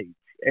same page,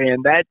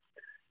 and that's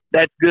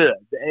good.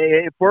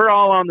 If we're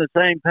all on the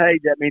same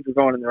page, that means we're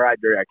going in the right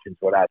direction. Is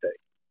what I think.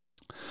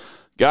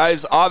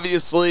 Guys,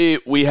 obviously,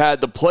 we had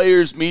the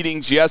players'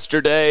 meetings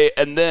yesterday,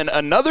 and then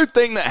another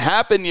thing that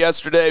happened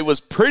yesterday was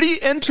pretty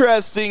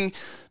interesting,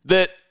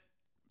 that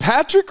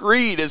Patrick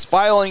Reed is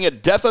filing a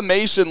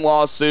defamation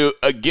lawsuit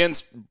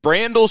against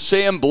Brandel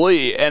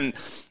Chamblee, and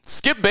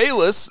Skip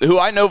Bayless, who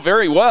I know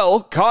very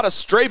well, caught a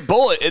stray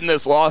bullet in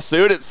this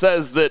lawsuit. It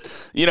says that,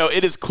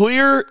 it is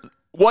clear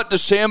what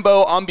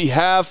DeChambeau, on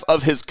behalf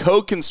of his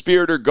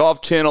co-conspirator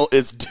Golf Channel,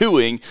 is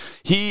doing.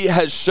 He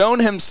has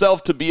shown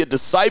himself to be a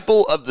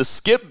disciple of the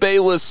Skip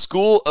Bayless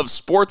School of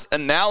Sports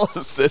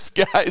Analysis.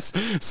 Guys,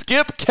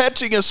 Skip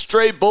catching a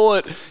stray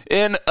bullet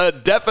in a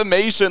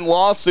defamation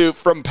lawsuit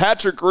from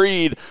Patrick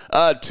Reed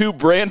to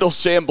Brandel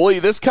Chamblee.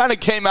 This kind of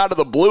came out of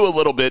the blue a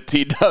little bit,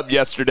 T-Dub,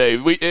 yesterday.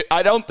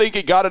 I don't think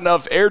it got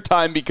enough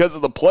airtime because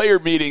of the player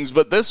meetings,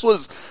 but this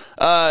was,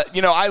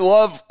 I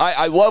love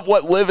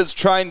what Liv is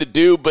trying to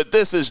do, but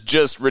this is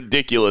just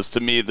ridiculous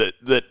to me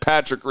that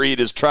Patrick Reed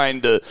is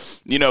trying to,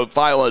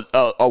 file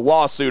a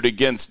lawsuit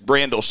against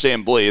Brandel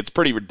Chamblee. It's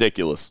pretty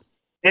ridiculous.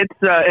 It's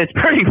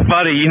pretty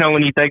funny,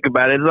 when you think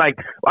about it. It's like,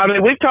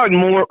 we've talked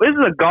more. This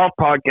is a golf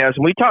podcast,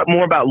 and we talk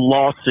more about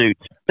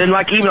lawsuits than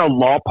like even a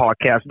law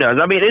podcast does.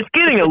 It's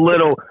getting a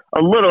little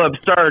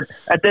absurd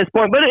at this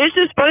point. But it's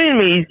just funny to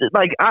me.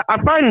 Like I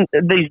find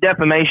these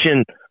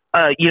defamation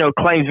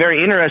claims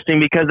very interesting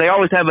because they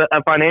always have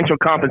a financial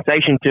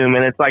compensation to them,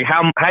 and it's like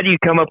how do you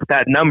come up with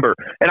that number?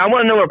 And I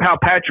want to know how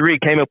Patrick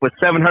Reed came up with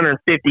 $750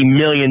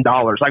 million.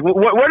 Like,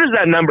 where does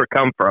that number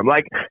come from?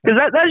 Like, because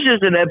that's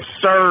just an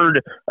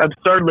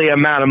absurdly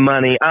amount of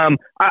money.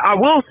 I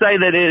will say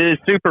that it is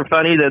super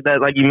funny that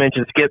like you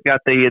mentioned, Skip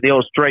got the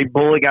old stray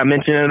bullet got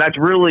mentioned, and that's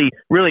really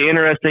really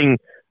interesting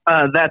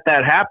that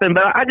happened.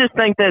 But I just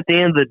think that at the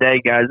end of the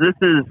day, guys, this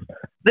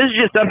is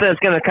just something that's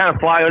going to kind of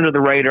fly under the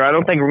radar. I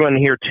don't think we're going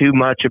to hear too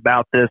much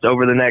about this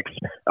over the next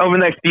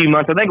few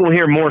months. I think we'll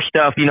hear more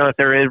stuff, if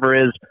there ever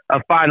is a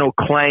final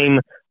claim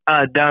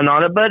done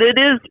on it. But it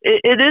is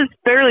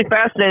fairly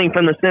fascinating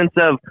from the sense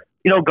of,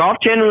 Golf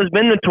Channel has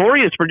been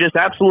notorious for just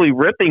absolutely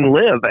ripping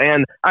Liv.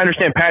 And I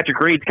understand Patrick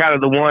Reed's kind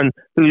of the one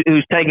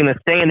who's taking a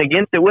stand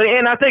against it.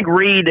 And I think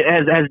Reed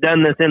has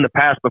done this in the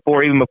past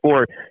before, even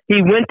before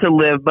he went to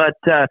Liv. But,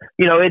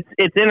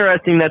 it's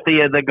interesting that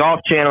the Golf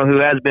Channel,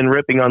 who has been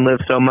ripping on Liv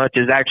so much,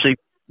 is actually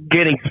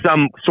getting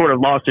some sort of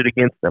lawsuit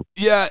against them.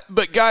 Yeah,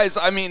 but guys,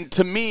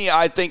 to me,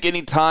 I think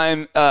any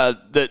time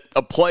that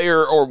a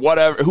player or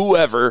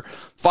whoever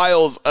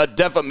files a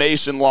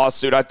defamation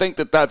lawsuit, I think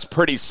that's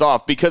pretty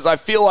soft, because I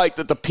feel like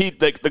that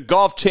the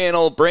Golf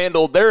Channel,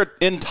 Brandel, they're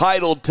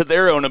entitled to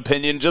their own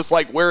opinion, just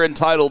like we're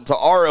entitled to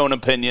our own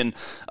opinion.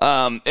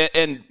 And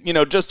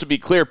just to be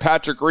clear,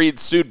 Patrick Reed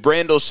sued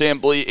Brandel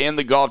Chamblee and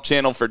the Golf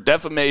Channel for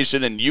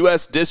defamation in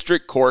U.S.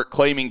 District Court,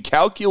 claiming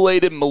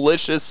calculated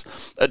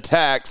malicious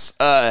attacks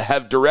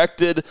have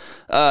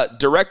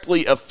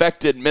directly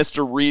affected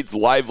Mr. Reed's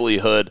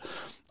livelihood.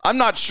 I'm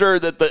not sure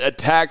that the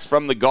attacks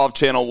from the Golf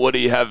Channel,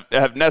 Woody,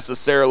 have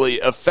necessarily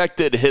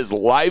affected his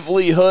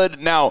livelihood.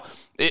 Now,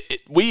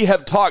 we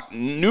have talked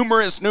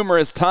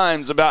numerous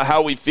times about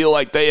how we feel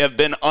like they have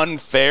been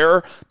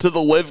unfair to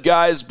the Liv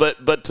guys,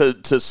 but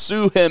to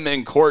sue him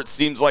in court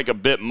seems like a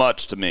bit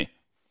much to me.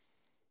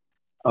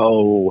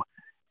 Oh,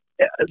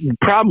 the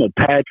problem with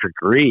Patrick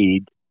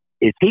Reed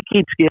is he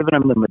keeps giving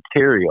him the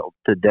material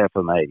to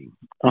defamate him.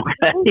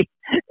 Okay?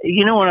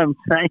 You know what I'm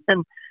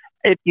saying?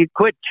 If you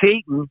quit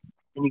cheating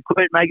and you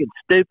quit making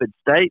stupid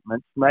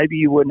statements, maybe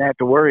you wouldn't have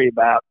to worry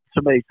about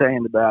somebody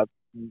saying about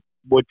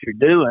what you're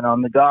doing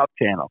on the Golf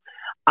Channel.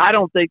 I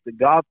don't think the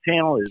Golf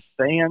Channel is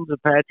fans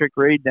of Patrick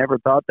Reed. Never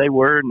thought they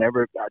were.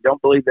 I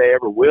don't believe they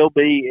ever will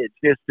be. It's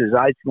just as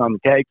icing on the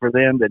cake for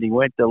them that he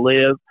went to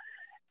Liv.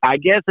 I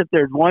guess if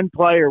there's one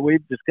player,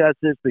 we've discussed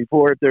this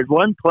before, if there's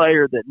one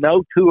player that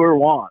no tour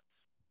wants,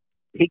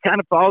 he kind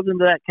of falls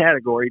into that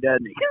category,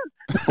 doesn't he?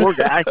 Poor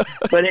guy.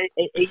 But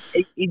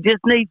he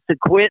just needs to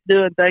quit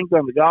doing things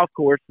on the golf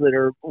course that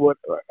are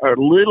a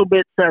little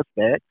bit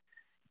suspect,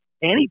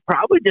 and he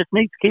probably just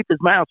needs to keep his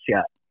mouth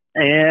shut.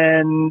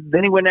 And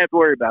then he wouldn't have to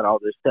worry about all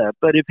this stuff.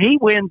 But if he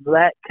wins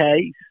that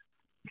case,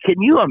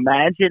 can you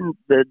imagine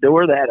the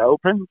door that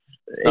opens?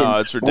 Oh,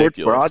 it's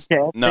ridiculous.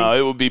 No,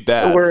 it would be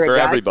bad for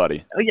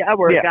everybody. A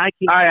guy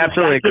I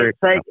absolutely agree.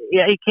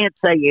 He can't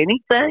say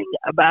anything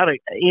about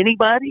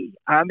anybody.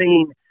 I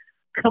mean,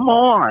 come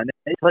on.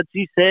 It's what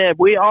you said.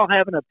 We all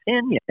have an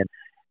opinion.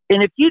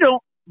 And if you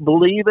don't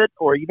believe it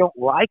or you don't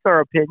like our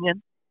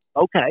opinion,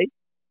 okay,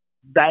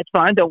 that's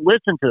fine. Don't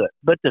listen to it.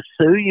 But to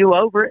sue you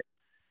over it,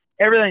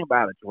 everything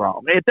about it's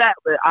wrong.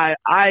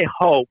 I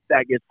hope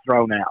that gets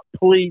thrown out.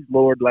 Please,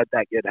 Lord, let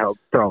that get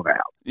thrown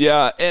out.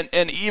 Yeah,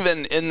 and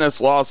even in this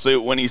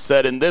lawsuit, when he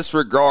said, in this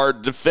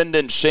regard,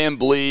 defendant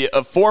Chamblee,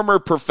 a former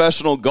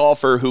professional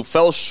golfer who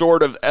fell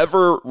short of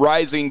ever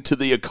rising to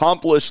the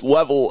accomplished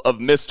level of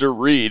Mr.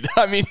 Reed.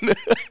 I mean,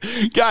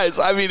 guys,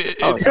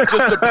 it's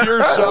just a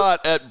pure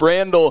shot at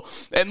Brandel.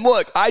 And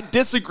look, I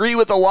disagree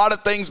with a lot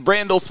of things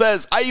Brandel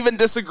says. I even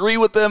disagree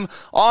with him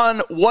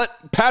on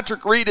what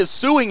Patrick Reed is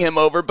suing him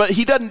over, but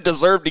he doesn't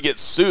deserve to get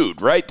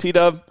sued, right,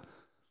 T-Dub?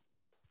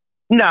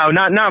 No,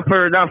 not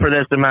for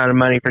this amount of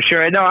money, for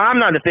sure. No, I'm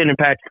not defending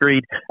Patrick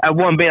Reed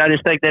one bit. I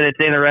just think that it's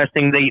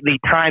interesting, the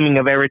timing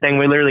of everything.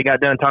 We literally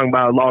got done talking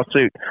about a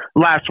lawsuit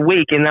last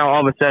week, and now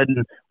all of a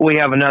sudden we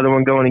have another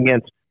one going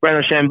against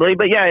Brandon Chamblee.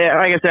 But yeah,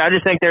 like I said, I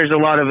just think there's a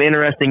lot of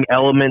interesting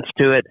elements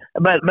to it.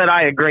 But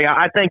I agree.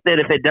 I think that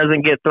if it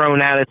doesn't get thrown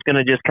out, it's going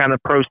to just kind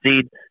of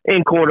proceed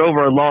in court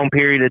over a long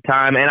period of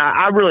time. And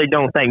I really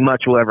don't think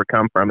much will ever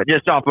come from it,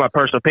 just off my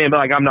personal opinion. But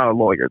I'm not a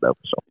lawyer, though.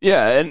 So.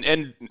 Yeah,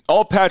 and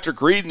all Patrick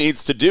Reed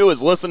needs to do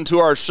is listen to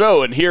our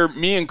show and hear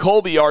me and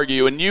Colby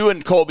argue, and you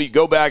and Colby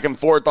go back and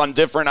forth on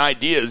different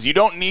ideas. You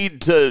don't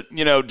need to,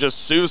 just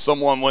sue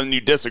someone when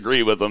you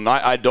disagree with them.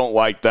 I don't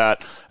like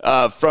that.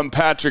 From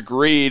Patrick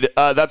Reed,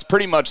 that's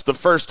pretty much the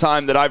first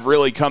time that I've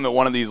really come at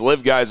one of these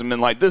Live guys and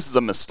been like, this is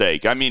a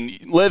mistake. I mean,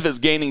 Live is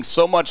gaining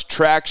so much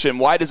traction.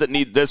 Why does it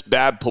need this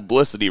bad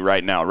publicity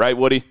right now? Right,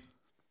 Woody?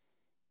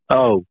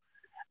 Oh,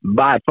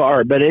 by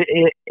far. But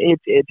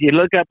if you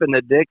look up in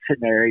the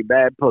dictionary,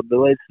 bad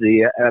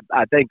publicity,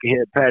 I think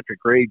Patrick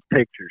Reed's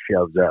picture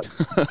shows up.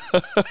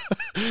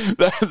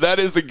 that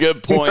is a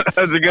good point.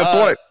 That's a good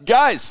point.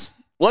 Guys,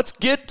 let's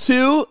get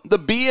to the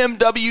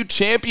BMW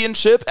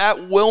Championship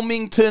at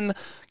Wilmington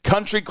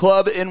Country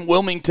Club in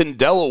Wilmington,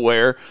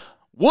 Delaware.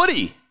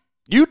 Woody,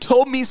 you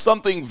told me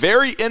something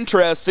very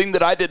interesting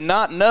that I did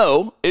not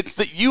know. It's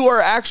that you are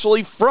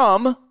actually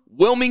from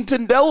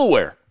Wilmington,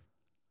 Delaware.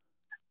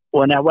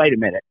 Well, now, wait a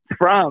minute.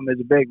 From is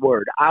a big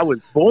word. I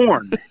was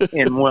born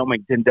in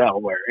Wilmington,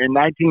 Delaware in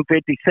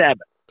 1957,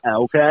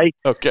 okay?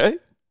 Okay.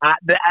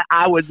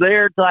 I was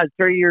there until I was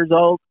 3 years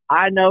old.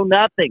 I know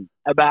nothing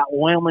about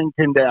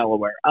Wilmington,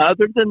 Delaware,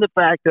 other than the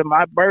fact that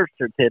my birth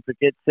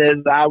certificate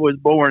says I was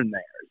born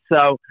there.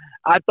 So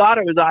I thought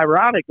it was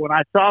ironic when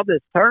I saw this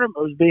tournament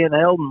was being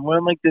held in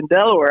Wilmington,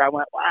 Delaware. I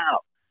went, wow,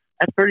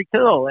 that's pretty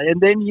cool.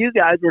 And then you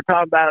guys were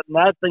talking about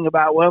nothing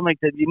about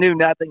Wilmington. You knew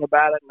nothing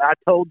about it, and I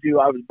told you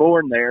I was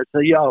born there.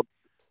 So y'all,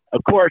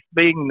 of course,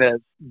 being the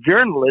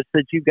journalists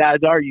that you guys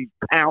are, you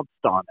pounced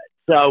on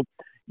it. So,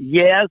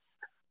 yes,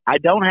 I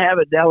don't have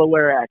a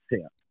Delaware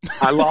accent.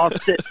 I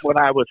lost it when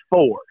I was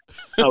 4,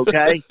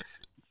 okay?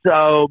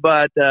 So,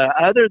 but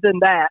other than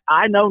that,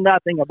 I know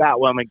nothing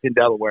about Wilmington,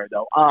 Delaware,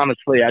 though.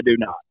 Honestly, I do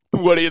not.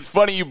 Woody, it's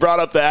funny you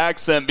brought up the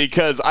accent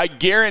because I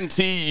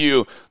guarantee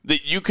you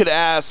that you could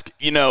ask,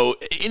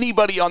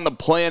 anybody on the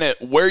planet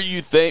where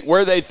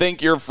they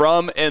think you're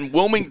from, and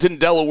Wilmington,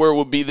 Delaware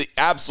would be the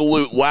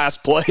absolute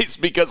last place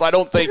because I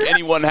don't think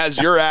anyone has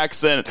your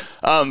accent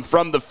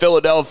from the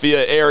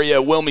Philadelphia area,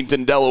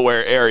 Wilmington,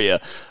 Delaware area.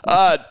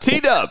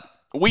 T-Dub.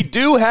 We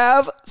do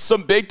have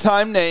some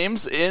big-time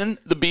names in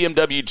the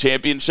BMW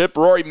Championship.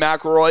 Rory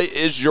McIlroy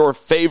is your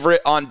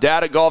favorite on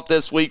Data Golf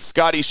this week,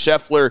 Scotty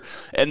Scheffler,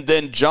 and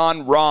then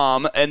John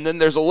Rahm. And then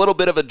there's a little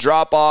bit of a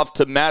drop-off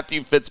to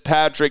Matthew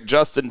Fitzpatrick,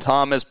 Justin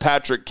Thomas,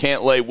 Patrick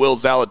Cantlay, Will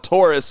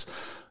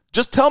Zalatoris.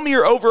 Just tell me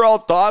your overall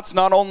thoughts,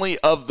 not only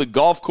of the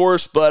golf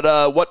course,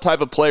 but what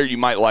type of player you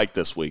might like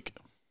this week.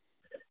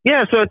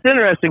 Yeah, so it's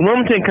interesting.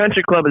 Wilmington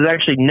Country Club has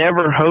actually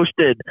never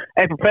hosted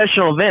a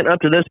professional event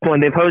up to this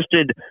point. They've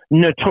hosted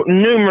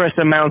numerous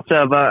amounts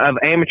of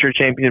amateur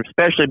championships,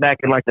 especially back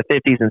in the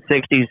 50s and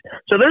 60s.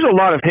 So there's a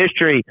lot of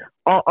history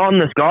on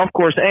this golf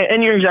course.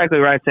 And you're exactly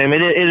right, Sam.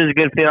 It is a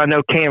good fit. I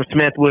know Cam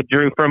Smith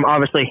withdrew from,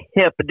 obviously,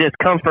 hip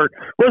discomfort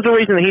was the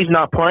reason that he's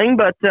not playing.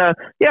 But,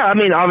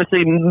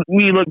 obviously,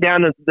 you look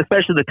down,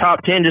 especially the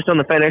top 10 just on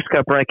the FedEx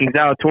Cup rankings.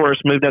 Zalatoris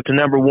moved up to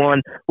number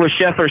 1, with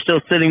Scheffler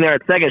still sitting there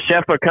at second.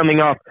 Scheffler coming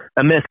off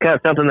a missed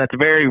cut, something that's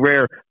very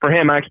rare for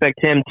him. I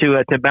expect him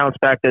to bounce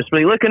back this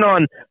week. Looking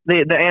on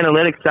the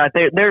analytics side,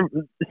 it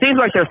seems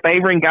like they're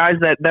favoring guys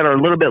that are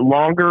a little bit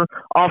longer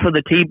off of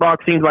the tee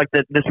box. Seems like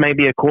that this may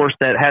be a course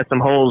that has some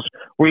holes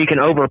where you can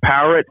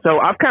overpower it. So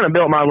I've kind of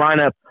built my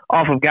lineup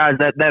off of guys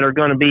that are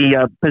going to be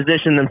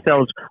positioning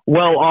themselves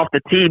well off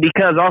the tee,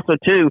 because also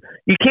too,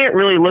 you can't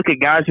really look at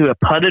guys who have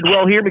putted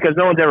well here because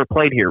no one's ever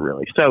played here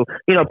really. So,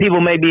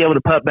 people may be able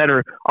to putt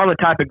better on the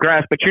type of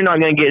grass, but you're not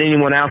going to get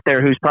anyone out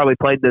there who's probably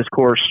played this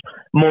course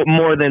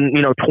more than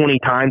 20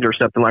 times or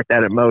something like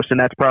that at most, and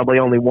that's probably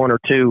only one or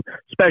two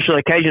special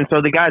occasions.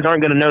 So the guys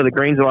aren't going to know the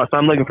greens a lot. So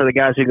I'm looking for the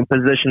guys who can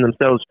position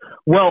themselves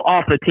well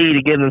off the tee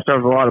to give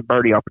themselves a lot of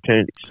birdie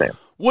opportunities. Sam,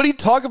 Woody,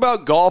 talk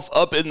about golf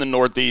up in the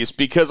Northeast,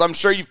 because I'm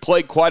sure you've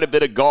played quite a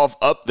bit of golf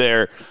up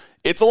there.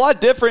 It's a lot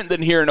different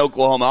than here in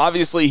Oklahoma.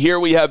 Obviously, here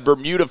we have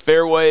Bermuda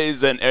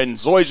fairways and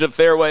Zoysia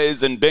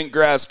fairways and bent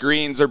grass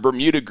greens or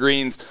Bermuda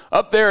greens.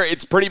 Up there,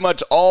 it's pretty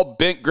much all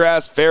bent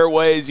grass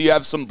fairways. You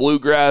have some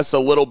bluegrass a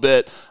little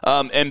bit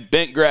and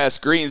bent grass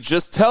greens.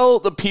 Just tell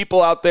the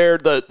people out there,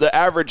 the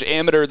average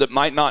amateur that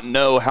might not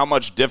know, how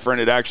much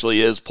different it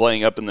actually is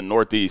playing up in the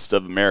Northeast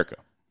of America.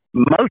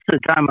 Most of the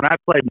time when I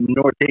played in the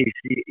Northeast,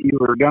 you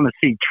were going to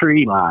see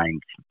tree line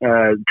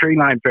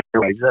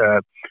fairways.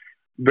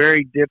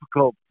 Very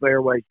difficult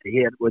fairways to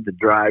hit with the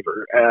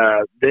driver.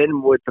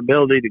 Then with the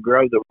ability to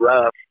grow the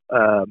rough,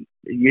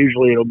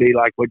 usually it'll be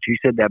like what you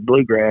said, that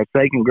bluegrass.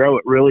 They can grow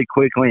it really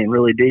quickly and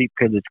really deep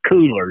because it's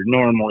cooler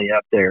normally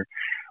up there,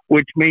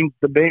 which means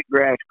the bent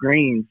grass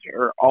greens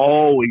are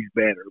always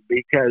better,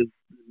 because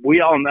we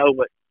all know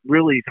what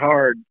really is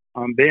hard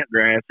on bent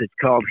grass. It's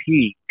called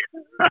heat.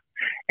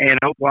 And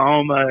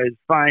Oklahoma is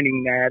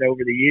finding that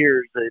over the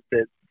years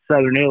that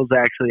Southern Hills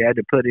actually had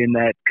to put in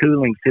that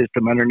cooling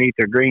system underneath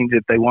their greens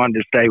if they wanted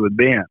to stay with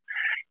bent.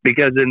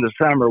 Because in the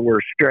summer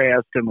we're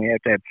stressed and we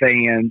have to have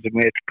fans and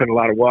we have to put a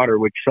lot of water,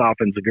 which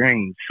softens the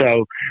greens.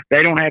 So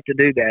they don't have to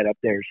do that up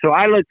there. So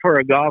I look for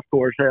a golf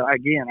course.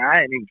 Again, I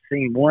hadn't even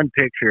seen one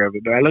picture of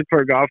it, but I look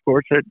for a golf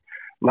course that,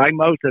 like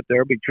most up there,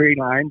 will be tree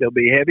lined, there'll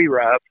be heavy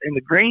rough, and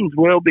the greens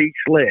will be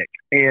slick.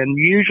 And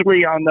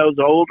usually on those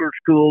older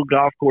school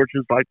golf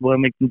courses like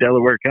Wilmington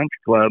Delaware Country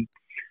Club,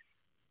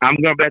 I'm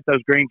going to bet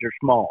those greens are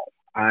small.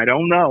 I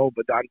don't know,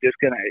 but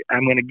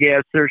I'm going to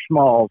guess they're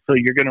small. So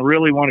you're going to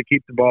really want to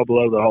keep the ball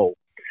below the hole.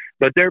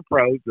 But they're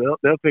pros.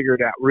 They'll figure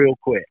it out real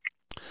quick.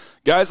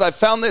 Guys, I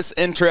found this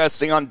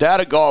interesting. On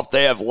Data Golf,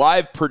 they have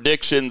live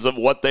predictions of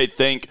what they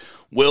think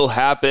will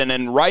happen.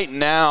 And right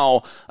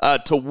now,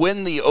 to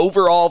win the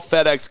overall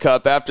FedEx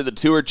Cup after the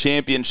Tour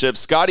Championship,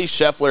 Scotty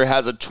Scheffler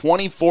has a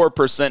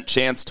 24%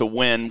 chance to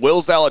win.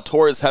 Will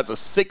Zalatoris has a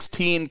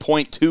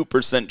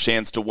 16.2%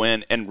 chance to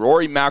win. And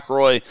Rory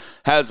McIlroy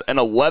has an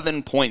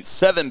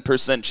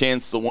 11.7%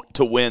 chance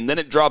to win. Then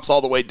it drops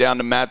all the way down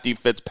to Matthew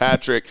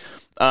Fitzpatrick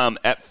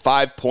at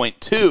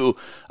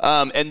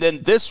 5.2. And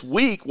then this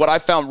week, what I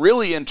found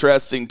really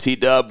interesting,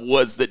 T-Dub,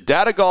 was that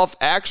Data Golf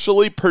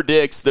actually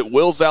predicts that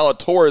Will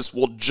Zalatoris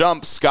will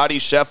jump Scotty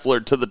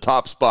Scheffler to the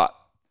top spot.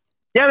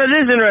 Yeah, that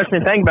is interesting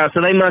to think about.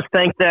 So they must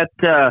think that,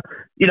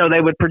 they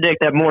would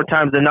predict that more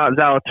times than not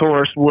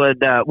Zalatoris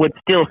would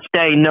still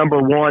stay number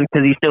one,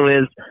 because he still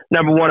is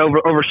number one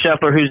over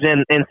Scheffler, who's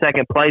in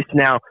second place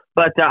now.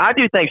 But I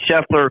do think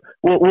Scheffler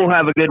will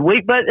have a good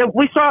week. But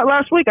we saw it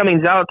last week. I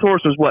mean,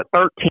 Zalatoris was,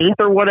 13th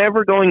or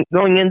whatever going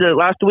into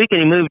last week,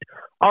 and he moved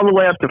all the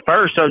way up to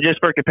first. So just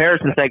for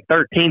comparison's sake,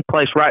 13th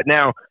place right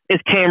now is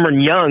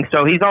Cameron Young.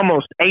 So he's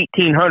almost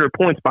 1,800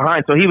 points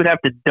behind. So he would have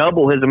to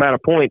double his amount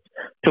of points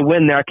to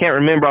win there. I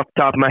can't remember off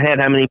the top of my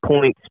head how many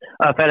points,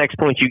 FedEx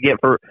points you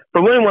get for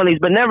winning one of these.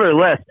 But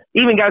nevertheless,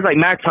 even guys like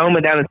Max Homa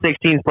down in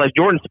 16th place,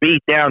 Jordan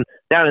Spieth down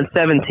in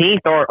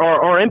 17th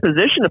are in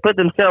position to put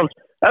themselves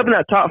up in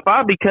that top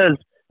five, because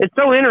it's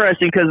so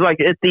interesting, because like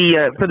at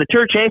for the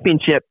Tour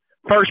Championship,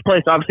 first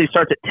place obviously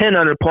starts at 10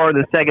 under par,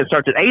 then second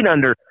starts at 8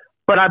 under.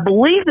 But I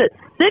believe that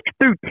 6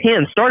 through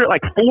 10 start at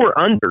like 4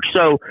 under.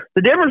 So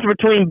the difference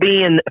between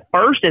being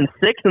first and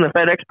sixth in the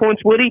FedEx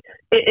points, Woody,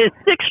 is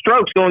 6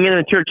 strokes going into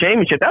the Tour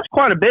Championship. That's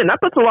quite a bit, and that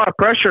puts a lot of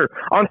pressure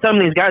on some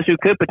of these guys who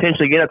could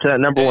potentially get up to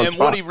that number one spot. And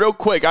Woody, real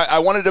quick, I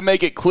wanted to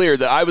make it clear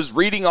that I was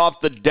reading off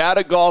the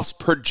Data Golf's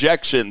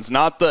projections,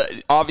 not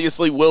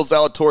obviously Will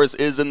Zalatoris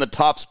is in the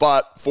top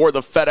spot for the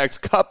FedEx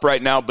Cup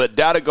right now, but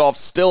Data Golf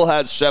still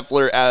has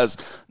Scheffler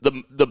as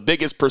the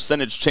biggest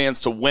percentage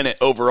chance to win it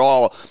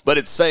overall, but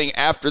it's saying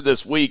after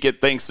this week it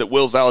thinks that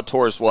Will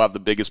Zalatoris will have the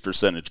biggest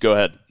percentage. Go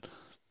ahead.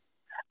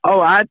 Oh,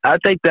 I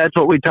think that's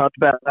what we talked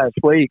about last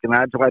week, and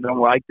that's why I don't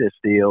like this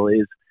deal,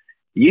 is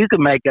you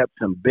can make up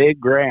some big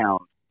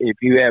ground if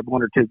you have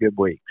 1 or 2 good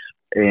weeks.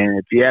 And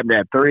if you happen to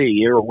have 3,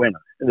 you're a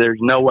winner. There's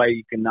no way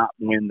you can not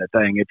win the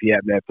thing if you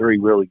happen to have 3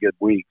 really good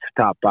weeks,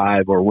 top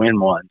 5, or win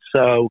one.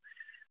 So,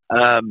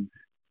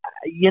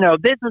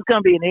 this is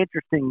going to be an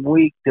interesting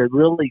week to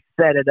really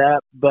set it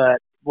up.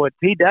 But what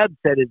T-Dub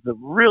said is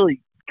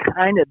really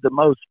kind of the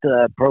most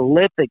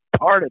prolific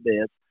part of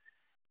this: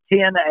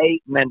 10,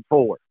 8, and then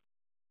 4.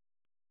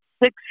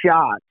 6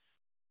 shots.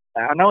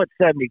 I know it's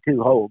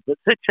 72 holes, but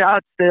 6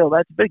 shots still,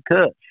 that's a big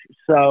push.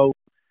 So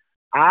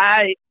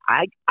I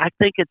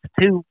think it's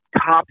too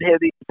top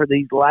heavy for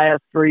these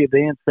last 3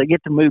 events. They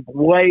get to move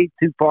way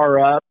too far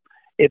up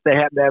if they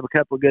happen to have a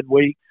couple of good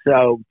weeks.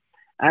 So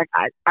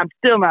I'm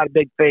still not a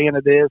big fan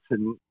of this,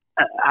 and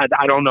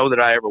I don't know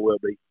that I ever will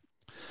be.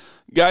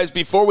 Guys,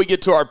 before we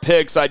get to our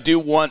picks, I do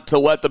want to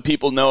let the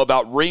people know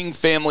about Ring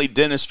Family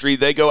Dentistry.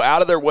 They go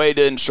out of their way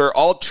to ensure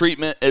all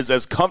treatment is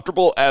as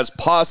comfortable as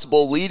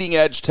possible.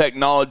 Leading-edge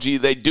technology,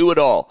 they do it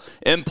all.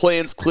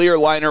 Implants, clear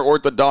aligner,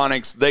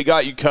 orthodontics, they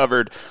got you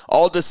covered.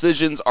 All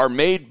decisions are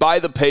made by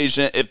the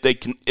patient. If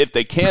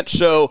they can't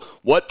show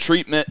what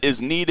treatment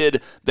is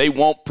needed, they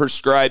won't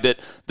prescribe it.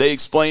 They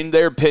explain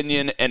their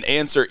opinion and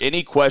answer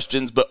any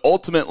questions, but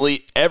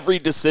ultimately, every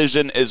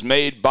decision is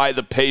made by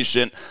the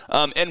patient.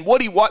 And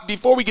Woody,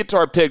 before we get to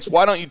our picks,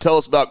 why don't you tell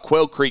us about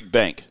Quail Creek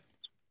Bank?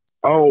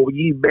 Oh,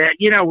 you bet.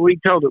 We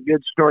told a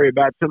good story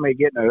about somebody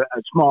getting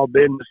a small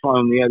business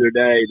loan the other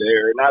day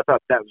there, and I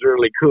thought that was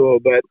really cool.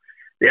 But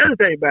the other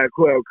thing about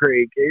Quail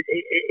Creek,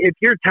 if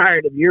you're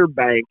tired of your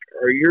bank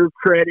or your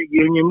credit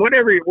union,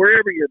 wherever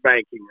you're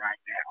banking right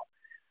now,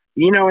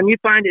 and you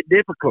find it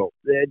difficult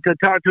to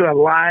talk to a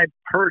live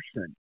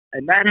person,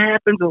 and that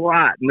happens a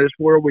lot in this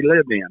world we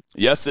live in.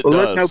 Yes, it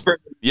does.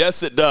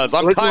 Yes, it does.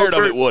 I'm tired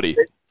of it, Woody.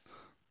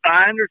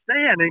 I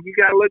understand, and you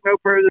got to look no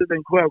further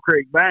than Quail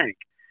Creek Bank.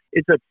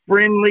 It's a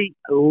friendly,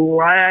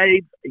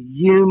 live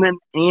human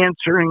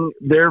answering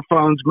their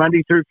phones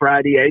Monday through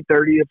Friday,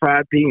 8:30 to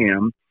 5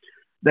 p.m.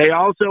 They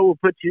also will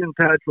put you in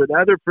touch with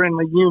other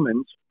friendly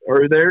humans who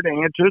are there to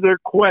answer their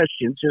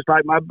questions, just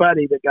like my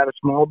buddy that got a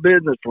small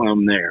business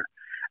loan there.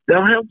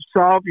 They'll help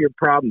solve your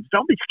problems.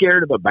 Don't be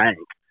scared of a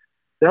bank.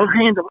 They'll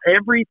handle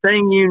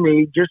everything you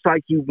need just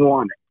like you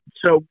want it.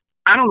 So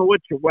I don't know what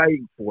you're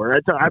waiting for.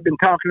 I've been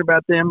talking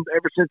about them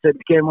ever since they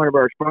became one of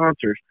our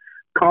sponsors.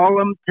 Call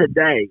them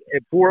today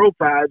at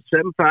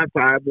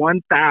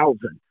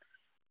 405-755-1000.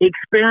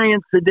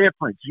 Experience the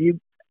difference.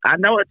 I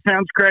know it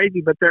sounds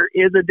crazy, but there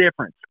is a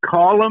difference.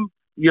 Call them.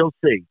 You'll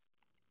see.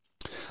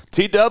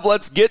 T-Dub,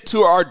 let's get to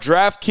our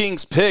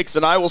DraftKings picks,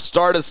 and I will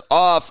start us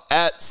off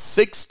at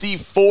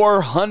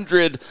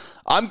 6,400.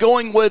 I'm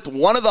going with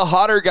one of the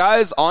hotter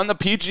guys on the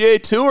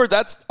PGA Tour.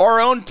 That's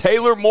our own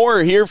Taylor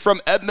Moore here from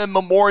Edmond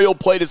Memorial.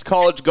 Played his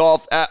college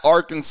golf at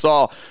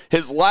Arkansas.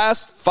 His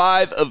last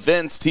 5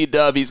 events,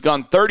 T-Dub, he's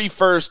gone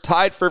 31st,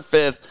 tied for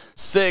 5th,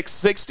 6th,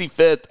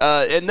 65th,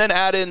 and then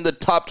add in the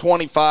top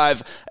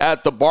 25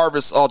 at the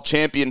Barbasol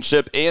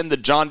Championship and the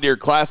John Deere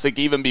Classic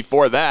even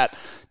before that.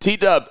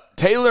 T-Dub,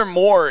 Taylor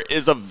Moore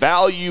is a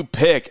value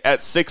pick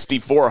at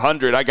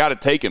 6,400. I got to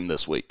take him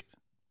this week.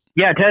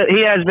 Yeah,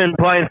 he has been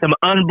playing some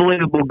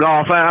unbelievable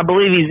golf. I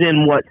believe he's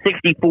in,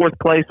 64th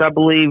place, I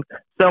believe,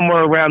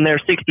 somewhere around there,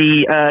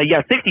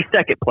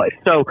 62nd place.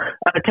 So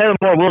Taylor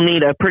Moore will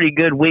need a pretty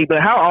good week,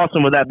 but how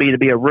awesome would that be to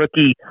be a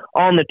rookie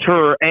on the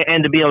tour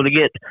and to be able to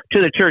get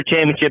to the Tour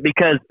Championship?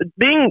 Because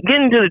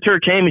getting to the Tour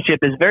Championship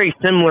is very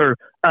similar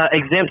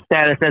exempt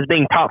status as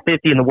being top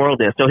 50 in the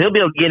world is. So he'll be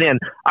able to get in,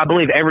 I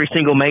believe, every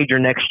single major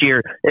next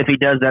year if he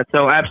does that.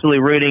 So absolutely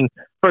rooting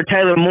for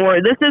Taylor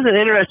Moore. This is an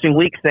interesting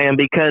week, Sam,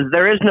 because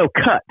there is no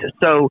cut.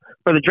 So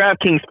for the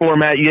DraftKings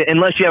format,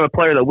 unless you have a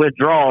player that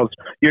withdraws,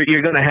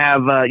 you're going to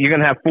have 4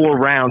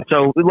 rounds.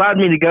 So it allowed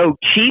me to go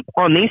cheap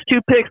on these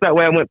 2 picks. That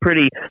way I went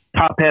pretty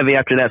top heavy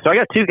after that. So I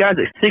got 2 guys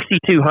at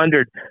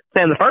 6,200.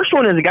 Sam, the first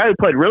one is a guy who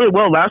played really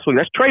well last week.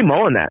 That's Trey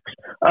Mullinax.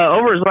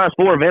 Over his last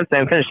 4 events,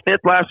 Sam finished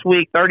 5th last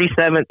week,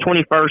 37th,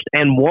 21st,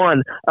 and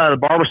won the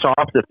Barbasol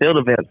opposite field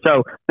event.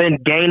 So been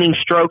gaining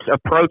strokes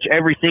approach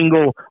every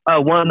single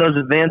one of those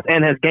events,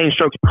 and has gained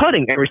strokes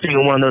putting every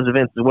single one of those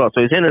events as well.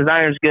 So he's hitting his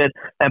irons good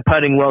and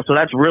putting well. So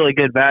that's really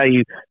good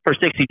value for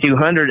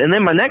 6,200. And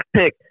then my next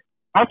pick,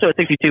 also at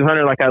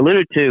 6,200, like I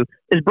alluded to,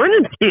 is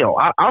Brendan Steele.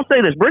 I'll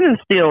say this. Brendan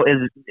Steele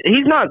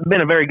he's not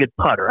been a very good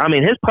putter. I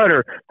mean, his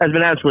putter has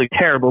been absolutely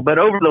terrible, but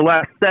over the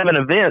last 7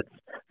 events,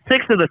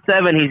 6 of the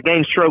 7 he's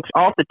gained strokes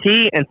off the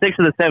tee, and 6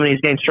 of the 7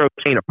 he's gained strokes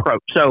in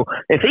approach. So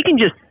if he can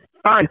just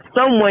find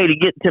some way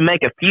to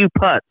make a few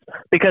putts,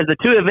 because the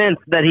 2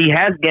 events that he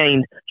has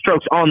gained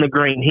strokes on the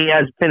green, he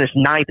has finished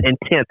 9th and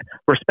 10th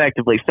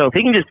respectively. So if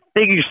he can just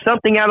figure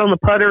something out on the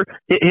putter,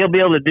 he'll be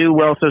able to do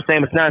well. So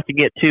Sam, it's nice to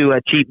get 2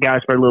 cheap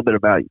guys for a little bit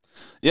of value.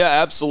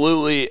 Yeah,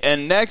 absolutely.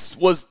 And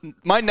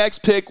my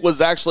next pick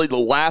was actually the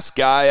last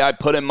guy I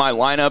put in my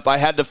lineup. I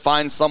had to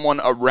find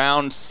someone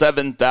around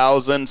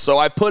 7,000. So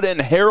I put in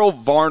Harold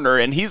Varner,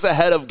 and he's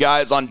ahead of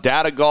guys on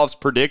Data Golf's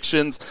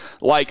predictions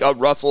like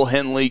Russell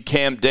Henley,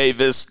 Cam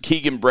Davis,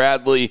 Keegan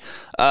Bradley,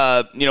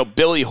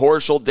 Billy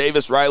Horschel,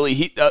 Davis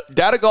Riley.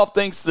 Data Golf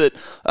thinks that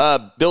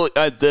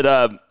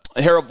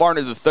Harold Varner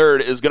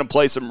III is going to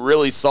play some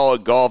really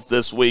solid golf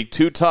this week.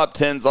 2 top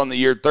 10s on the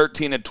year,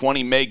 13 and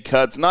 20 made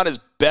cuts. Not his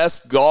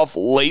best golf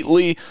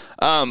lately,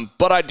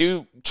 but I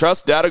do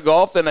trust Data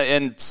Golf,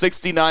 and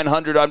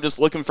 6,900, I'm just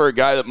looking for a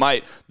guy that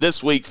might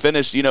this week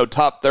finish,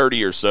 top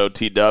 30 or so,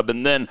 T-Dub.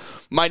 And then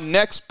my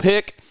next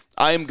pick,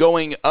 I am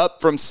going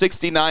up from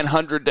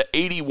 6,900 to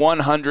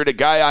 8,100, a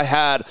guy I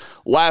had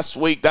last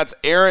week. That's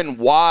Aaron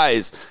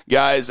Wise,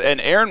 guys.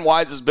 And Aaron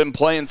Wise has been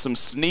playing some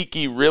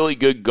sneaky, really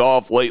good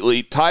golf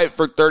lately. Tied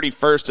for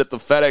 31st at the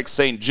FedEx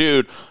St.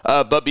 Jude.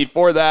 But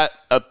before that,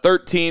 a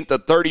 13th, a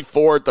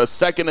 34th, a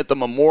 2nd at the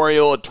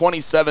Memorial, a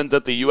 27th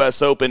at the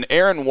U.S. Open.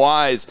 Aaron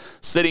Wise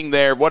sitting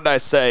there, what did I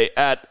say,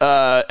 at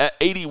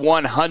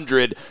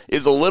 8,100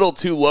 is a little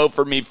too low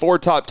for me. 4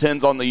 top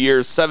 10s on the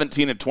year,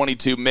 17 and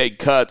 22 made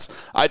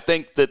cuts. I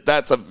think that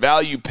that's a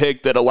value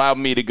pick that allowed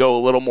me to go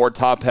a little more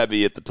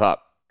top-heavy at the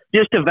top.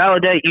 Just to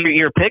validate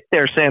your pick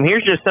there, Sam,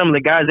 here's just some of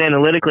the guys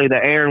analytically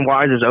that Aaron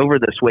Wise is over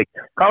this week.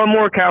 Colin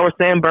Morikawa,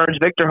 Sam Burns,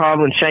 Victor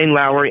Hovland, Shane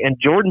Lowry, and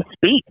Jordan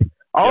Spieth.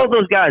 All of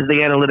those guys, the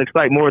analytics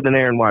like more than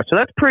Aaron Wise. So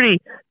that's pretty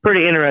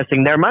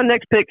interesting there. My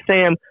next pick,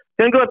 Sam,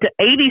 going to go up to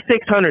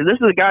 8,600. This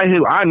is a guy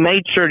who I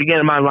made sure to get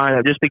in my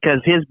lineup just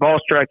because his ball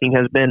striking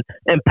has been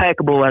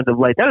impeccable as of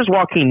late. That is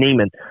Joaquin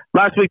Niemann.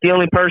 Last week, the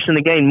only person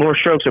to gain more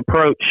strokes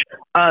approach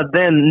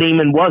than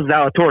Niemann was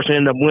Zalatoris,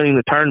 and ended up winning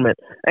the tournament.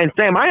 And,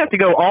 Sam, I have to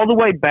go all the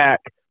way back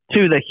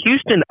to the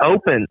Houston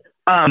Open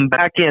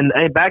back in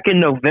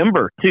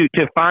November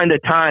to find a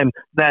time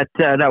that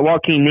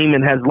Joaquin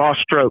Niemann has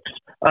lost strokes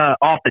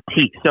off the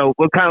tee. So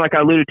kind of like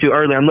I alluded to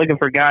earlier, I'm looking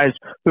for guys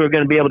who are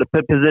going to be able to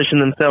position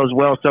themselves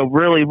well. So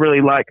really,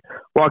 really like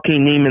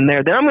Joaquin Niemann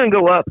there. Then I'm going to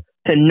go up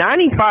to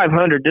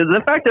 9,500.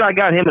 The fact that I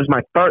got him as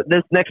my third,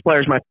 this next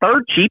player is my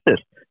third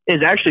cheapest,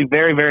 is actually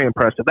very, very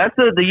impressive. That's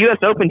the U.S.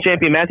 Open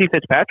champion, Matthew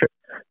Fitzpatrick.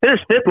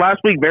 Finished 5th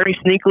last week, very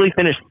sneakily,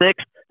 finished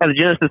 6th at the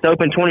Genesis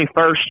Open,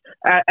 21st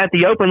at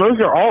the Open.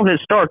 Those are all his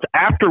starts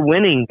after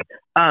winning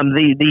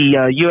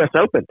the U.S.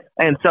 Open.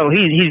 And so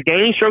he's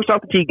gaining strokes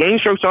off the tee, gaining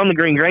strokes on the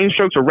green, gaining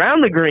strokes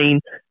around the green,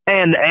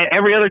 and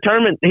every other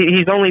tournament,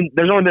 there's only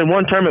been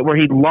one tournament where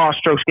he lost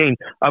strokes gained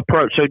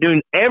approach. So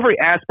doing every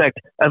aspect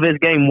of his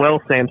game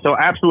well, Sam. So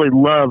absolutely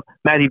love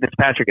Matthew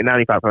Fitzpatrick at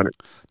 9,500.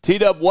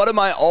 T-Dub, what am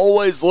I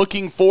always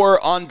looking for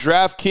on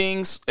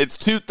DraftKings? It's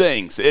 2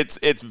 things.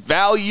 It's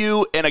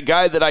value and a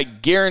guy that I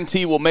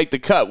guarantee will make the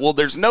cut. Well,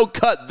 there's no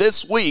cut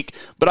this week,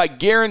 but I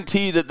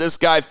guarantee that this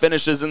guy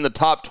finishes in the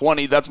top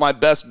 20. That's my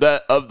best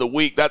bet of the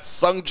week. That's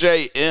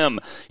Sungjae Im.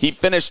 He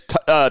finished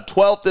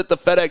 12th at the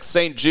FedEx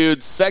St. Jude,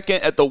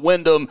 2nd at the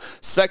Wyndham,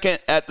 2nd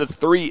at the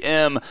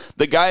 3M.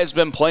 The guy has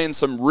been playing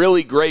some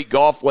really great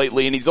golf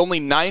lately, and he's only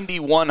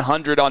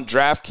 9,100 on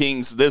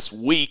DraftKings this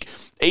week.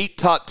 8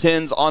 top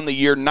 10s on the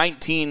year,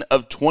 19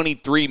 of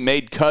 23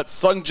 made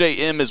cuts. Sungjae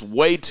Im is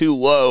way too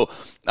low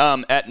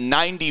at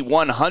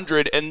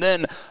 9,100. And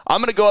then I'm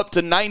going to go up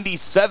to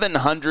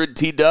 9,700,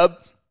 T-Dub.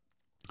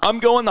 I'm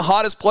going the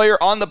hottest player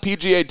on the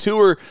PGA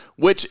Tour,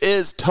 which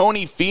is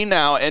Tony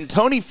Finau. And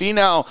Tony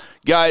Finau,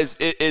 guys,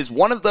 is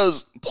one of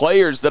those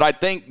players that I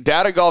think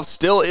Data Golf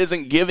still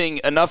isn't giving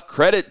enough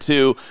credit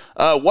to.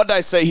 What did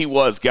I say he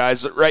was,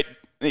 guys? Right?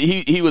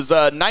 He was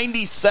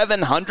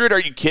 9,700. Are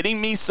you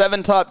kidding me?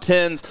 7 top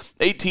 10s,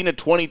 18 to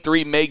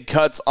 23 made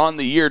cuts on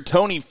the year.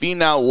 Tony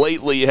Finau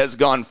lately has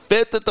gone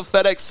 5th at the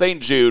FedEx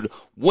St. Jude,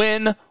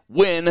 win,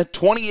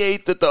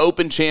 28th at the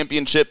Open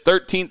Championship,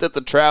 13th at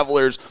the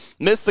Travelers,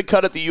 missed the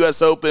cut at the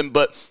U.S. Open,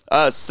 but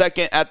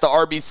 2nd at the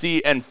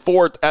RBC and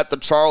 4th at the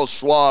Charles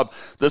Schwab.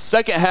 The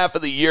second half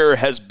of the year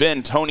has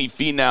been Tony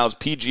Finau's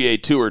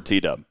PGA Tour,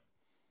 T-Dub.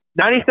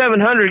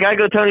 9,700, got to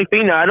go Tony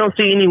Finau. I don't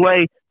see any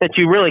way that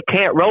you really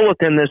can't roll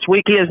with him this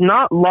week. He has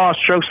not lost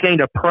strokes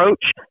gained approach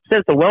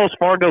since the Wells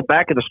Fargo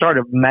back at the start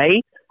of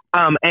May.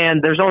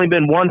 And there's only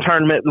been one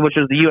tournament, which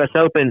was the U.S.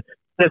 Open,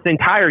 this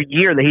entire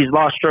year that he's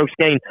lost strokes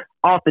gained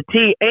off the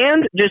tee.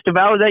 And just to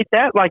validate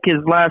that, like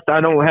his last, I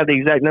don't have the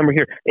exact number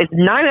here, it's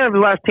 9 out of the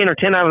last 10 or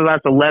 10 out of the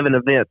last 11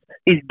 events.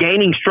 He's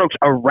gaining strokes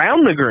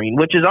around the green,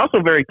 which is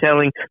also very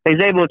telling.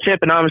 He's able to chip,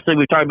 and obviously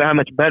we've talked about how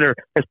much better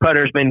his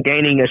putter has been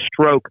gaining a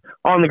stroke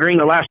on the green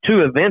the last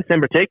 2 events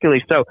in particular.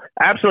 So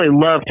absolutely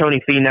love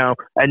Tony Finau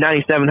at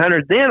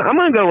 9,700. Then I'm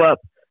going to go up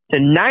to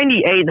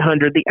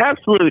 9,800, the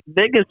absolute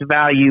biggest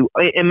value,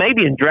 and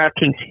maybe in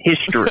DraftKings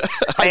history.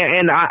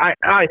 And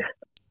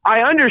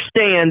I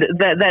understand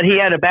that he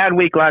had a bad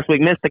week last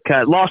week, missed the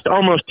cut, lost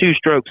almost 2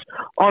 strokes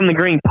on the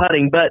green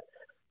putting, but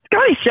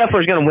Scottie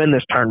Scheffler is going to win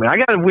this tournament. I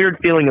got a weird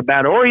feeling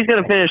about it, or he's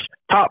going to finish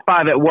top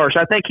 5 at worst.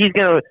 I think he's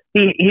going to.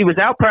 He was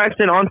out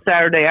practicing on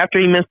Saturday after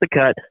he missed the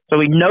cut, so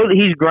we know that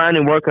he's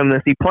grinding work on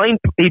this. He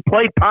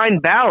played Pine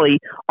Valley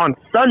on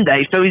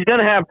Sunday, so he's going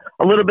to have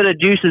a little bit of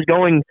juices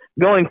going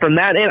from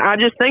that. And I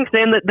just think,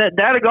 Sam, that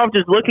Data Golf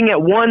is looking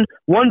at one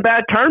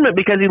bad tournament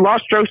because he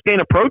lost strokes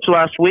gain approach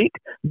last week,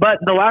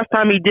 but the last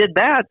time he did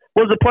that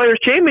was the Players'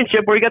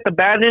 Championship where he got the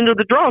bad end of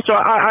the draw. So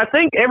I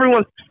think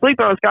everyone's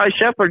sleeping on Scottie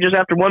Scheffler just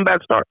after one bad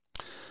start.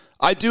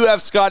 I do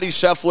have Scottie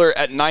Scheffler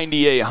at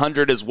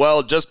 9,800 as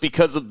well, just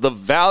because of the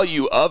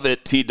value of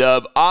it,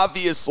 T-Dub.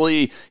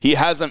 Obviously, he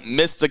hasn't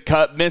missed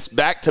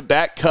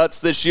back-to-back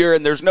cuts this year,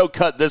 and there's no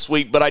cut this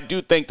week, but I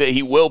do think that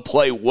he will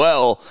play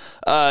well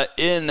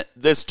in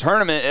this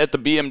tournament at the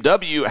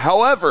BMW.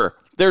 However,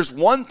 there's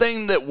one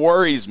thing that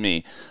worries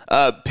me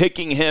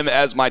picking him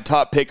as my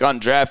top pick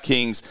on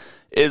DraftKings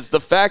is the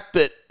fact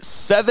that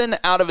 7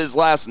 out of his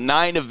last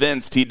 9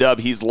 events, T-Dub,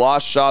 he's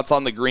lost shots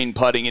on the green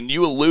putting, and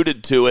you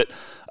alluded to it.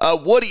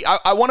 Woody,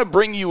 I want to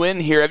bring you in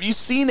here. Have you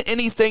seen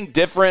anything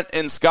different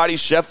in Scottie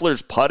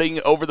Scheffler's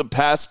putting over the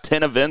past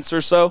 10 events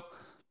or so?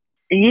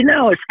 You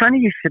know, it's funny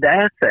you should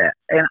ask that.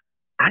 And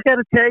I got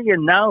to tell you,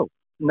 no.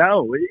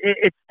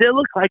 It still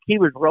looked like he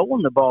was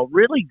rolling the ball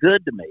really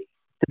good to me.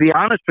 To be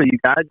honest with you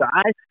guys,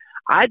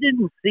 I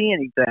didn't see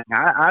anything.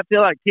 I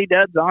feel like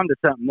T-Dub's onto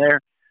something there.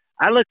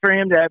 I look for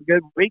him to have a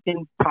good week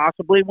and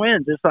possibly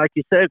win, just like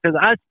you said, because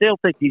I still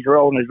think he's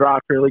rolling his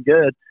rock really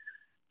good.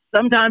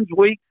 Sometimes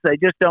weeks, they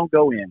just don't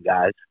go in,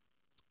 guys.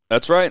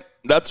 That's right.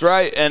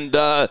 And,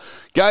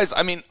 guys,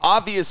 I mean,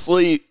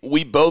 obviously,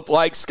 we both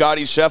like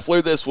Scotty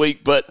Scheffler this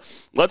week,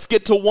 but let's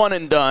get to one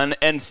and done.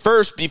 And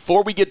first,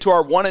 before we get to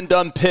our one and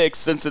done picks,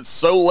 since it's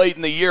so late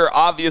in the year,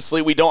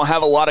 obviously, we don't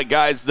have a lot of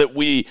guys that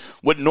we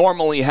would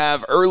normally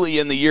have early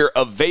in the year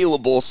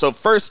available. So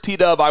first,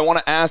 T-Dub, I want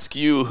to ask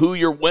you who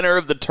your winner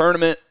of the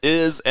tournament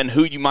is and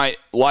who you might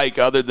like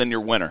other than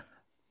your winner.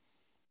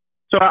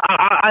 So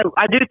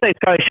I do think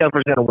Scotty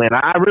Scheffler's going to win.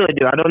 I really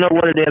do. I don't know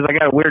what it is. I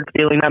got a weird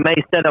feeling that may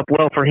set up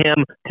well for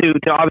him to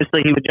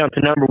obviously he would jump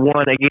to number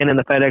one again in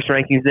the FedEx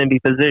rankings and be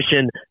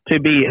positioned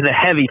to be the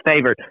heavy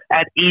favorite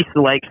at East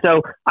Lake. So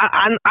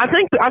I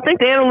think the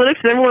analytics,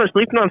 everyone is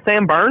sleeping on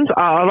Sam Burns.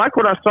 I like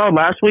what I saw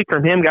last week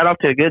from him. Got off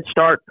to a good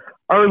start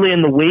early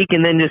in the week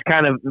and then just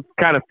kind of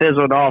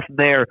fizzled off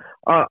there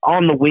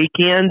on the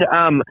weekend.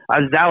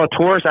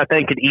 Zalatoris, I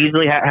think, could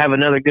easily have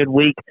another good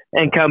week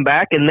and come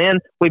back. And then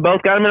we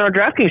both got him in our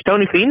DraftKings.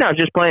 Tony Finau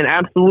just playing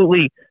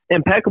absolutely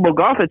impeccable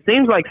golf. It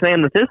seems like,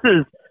 Sam, that this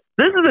is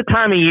the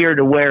time of year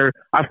to where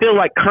I feel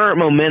like current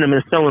momentum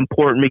is so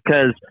important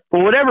because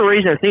for whatever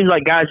reason, it seems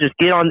like guys just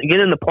get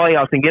in the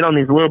playoffs and get on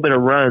these little bit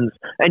of runs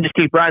and just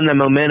keep riding that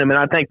momentum. And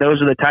I think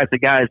those are the types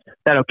of guys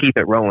that'll keep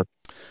it rolling.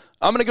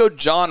 I'm going to go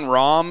Jon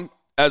Rahm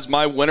as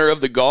my winner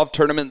of the golf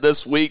tournament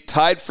this week.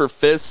 Tied for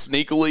fifth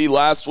sneakily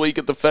last week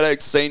at the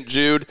FedEx St.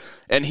 Jude,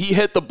 and he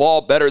hit the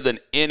ball better than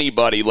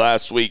anybody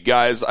last week,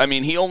 guys. I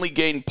mean, he only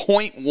gained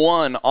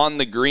 0.1 on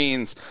the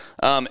greens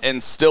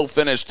and still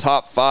finished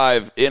top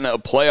 5 in a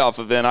playoff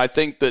event. I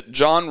think that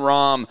Jon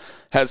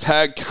Rahm has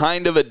had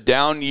kind of a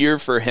down year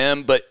for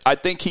him, but I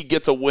think he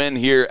gets a win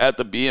here at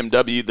the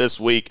BMW this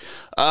week.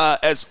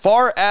 As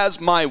far as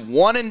my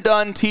one and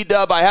done,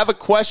 T-Dub, I have a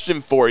question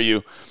for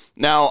you.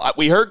 Now,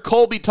 we heard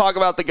Colby talk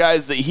about the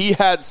guys that he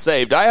had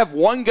saved. I have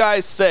one guy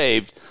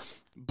saved,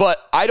 but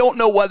I don't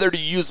know whether to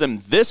use him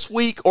this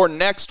week or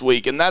next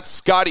week, and that's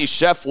Scotty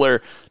Scheffler.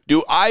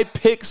 Do I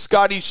pick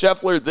Scotty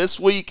Scheffler this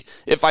week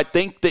if I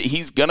think that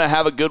he's going to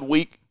have a good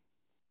week?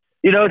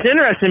 You know, it's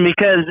interesting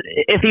because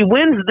if he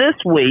wins this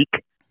week,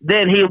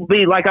 then he'll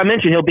be, like I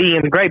mentioned, he'll be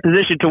in a great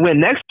position to win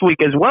next week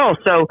as well.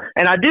 So,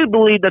 and I do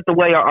believe that the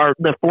way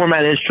the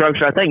format is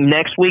structured, I think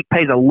next week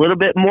pays a little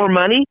bit more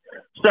money.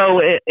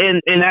 So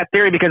in that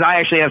theory, because I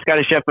actually have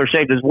Scotty Scheffler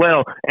saved as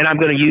well, and I'm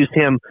going to use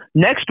him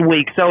next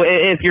week. So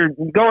if you're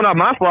going off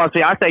my philosophy,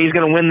 I say he's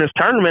going to win this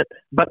tournament,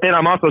 but then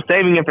I'm also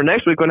saving him for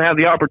next week when I have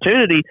the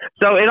opportunity.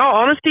 So in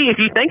all honesty,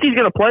 if you think he's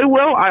going to play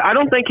well, I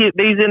don't think he's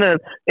in a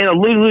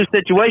lose-lose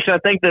situation.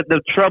 I think that the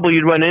trouble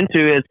you'd run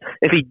into is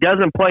if he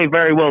doesn't play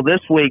very well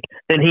this week,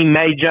 then he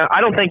may jump. I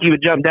don't think he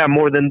would jump down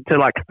more than to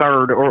like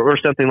third or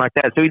something like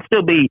that. So he'd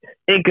still be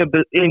in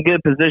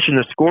good position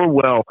to score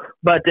well.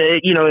 But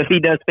if he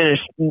does finish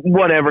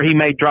whatever, he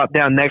may drop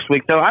down next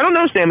week. So I don't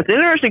know, Sam. It's an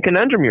interesting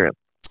conundrum you're in.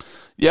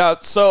 Yeah,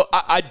 so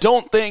I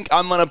don't think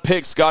I'm going to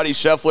pick Scotty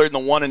Scheffler in the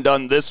one and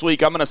done this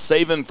week. I'm going to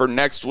save him for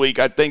next week.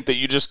 I think that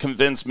you just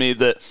convinced me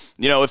that,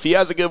 if he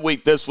has a good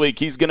week this week,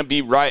 he's going to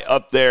be right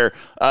up there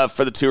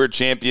for the Tour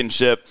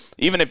Championship.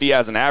 Even if he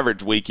has an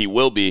average week, he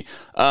will be.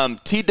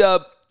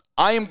 T-Dub,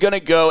 I am going to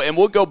go, and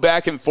we'll go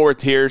back and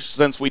forth here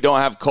since we don't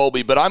have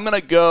Colby, but I'm going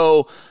to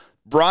go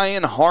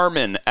Brian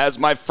Harman as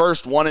my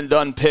first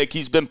one-and-done pick.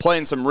 He's been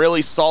playing some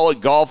really solid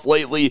golf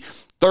lately.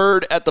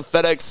 Third at the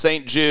FedEx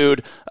St.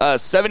 Jude,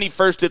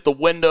 71st at the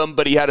Wyndham,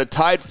 but he had a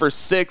tied for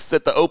 6th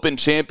at the Open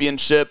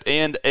Championship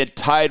and a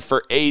tied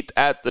for 8th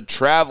at the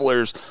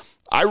Travelers.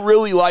 I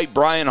really like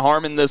Brian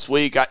Harman this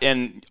week,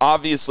 and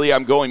obviously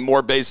I'm going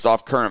more based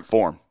off current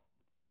form.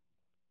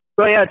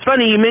 Well, yeah, it's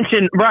funny you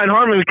mentioned Brian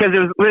Harman because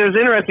it was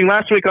interesting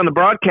last week on the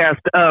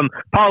broadcast.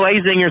 Paul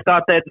Azinger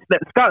thought that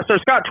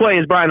Scott Tway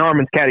is Brian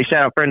Harman's caddy,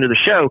 shout out friend of the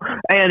show,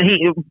 and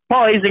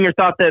Paul Azinger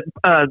thought that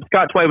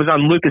Scott Tway was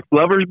on Lucas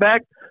Glover's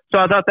back. So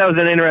I thought that was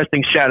an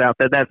interesting shout out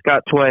that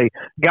Scott Tway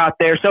got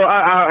there. So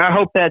I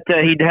hope that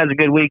he has a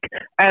good week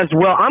as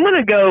well. I'm going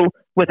to go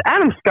with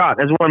Adam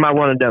Scott as one of my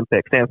one and done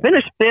picks. Sam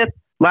finished 5th.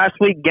 Last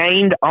week,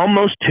 gained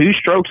almost 2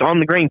 strokes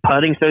on the green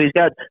putting, so he's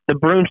got the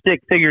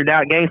broomstick figured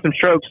out, gained some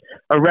strokes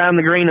around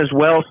the green as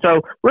well. So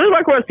really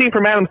like what I've seen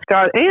from Adam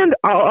Scott. And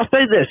I'll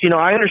say this,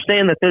 I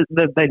understand that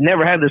they've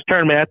never had this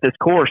tournament at this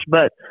course,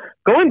 but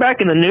going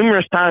back in the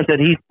numerous times that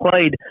he's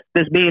played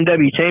this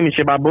BMW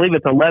Championship, I believe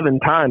it's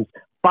 11 times,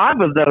 5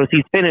 of those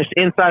he's finished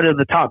inside of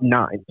the top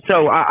 9.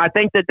 So I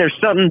think that there's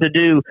something to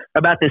do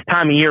about this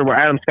time of year where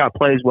Adam Scott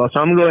plays well. So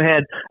I'm going to go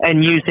ahead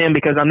and use him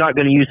because I'm not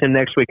going to use him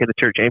next week at the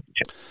Tour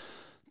Championship.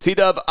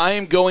 T-Dub, I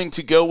am going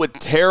to go with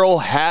Terrell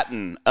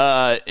Hatton.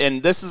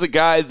 And this is a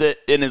guy that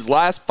in his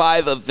last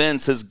 5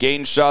 events has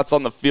gained shots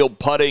on the field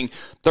putting.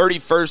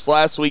 31st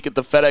last week at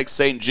the FedEx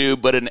St.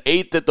 Jude, but an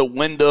 8th at the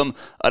Wyndham,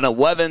 an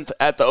 11th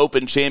at the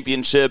Open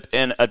Championship,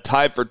 and a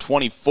tie for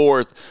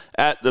 24th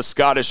at the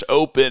Scottish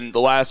Open the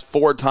last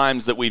 4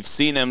 times that we've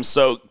seen him.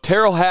 So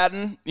Terrell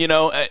Hatton,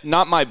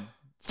 not my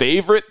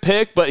favorite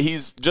pick, but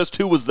he's just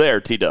who was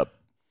there, T-Dub.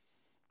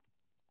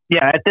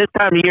 Yeah, at this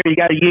time of year, you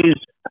got to use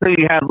who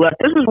you have left.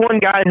 This is one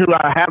guy who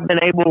I have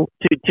been able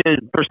to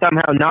for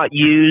somehow not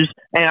use,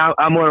 and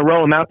I'm going to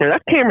roll him out there.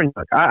 That's Cameron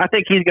Young. I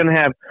think he's going to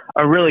have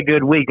a really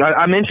good week.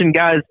 I mentioned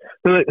guys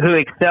who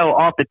excel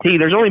off the tee.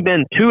 There's only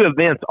been 2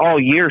 events all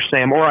year,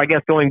 Sam, or I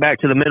guess going back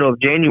to the middle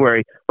of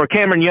January, where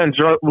Cameron Young's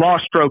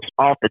lost strokes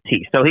off the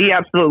tee. So he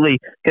absolutely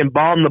can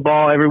bomb the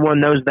ball. Everyone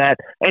knows that.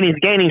 And he's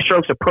gaining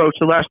strokes approach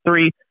his last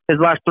 3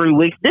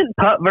 weeks. Didn't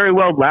putt very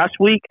well last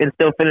week and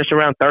still finished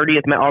around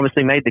 30th.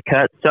 Obviously made the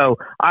cut. So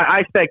I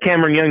expect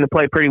Cameron Young to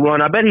play pretty well,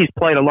 and I bet he's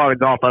played a lot of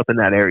golf up in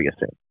that area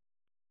soon.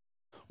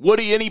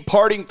 Woody, any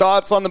parting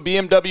thoughts on the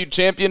BMW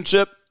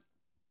Championship?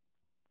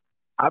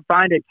 I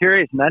find it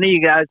curious. None of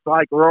you guys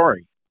like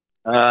Rory.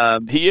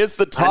 He is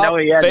the top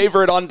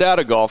favorite on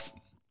Data Golf.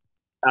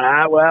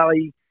 Well,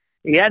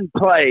 he hadn't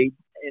played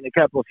in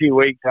a few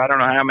weeks. I don't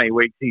know how many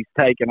weeks he's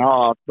taken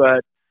off,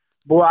 but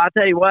boy, I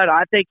tell you what,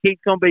 I think he's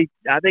going to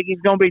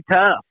be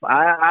tough.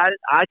 I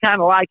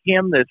kind of like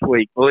him this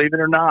week, believe it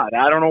or not.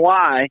 I don't know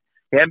why.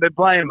 He hasn't been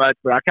playing much,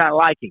 but I kind of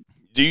like him.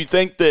 Do you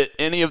think that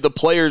any of the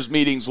players'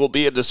 meetings will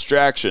be a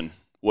distraction,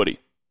 Woody?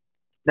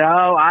 No,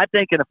 I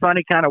think in a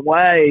funny kind of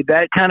way,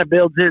 that kind of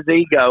builds his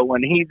ego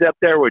when he's up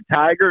there with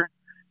Tiger.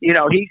 He's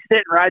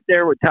sitting right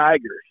there with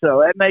Tiger,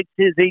 so that makes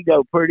his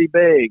ego pretty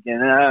big.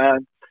 And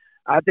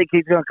I think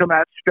he's going to come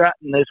out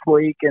strutting this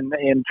week and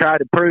try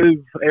to prove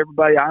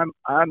everybody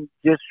I'm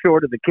just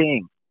short of the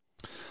king.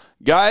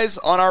 Guys,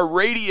 on our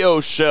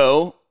radio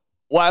show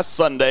last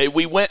Sunday,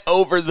 we went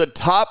over the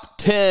top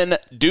 10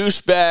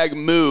 douchebag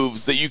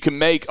moves that you can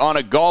make on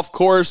a golf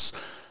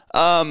course.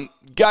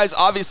 Guys,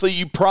 obviously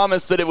you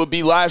promised that it would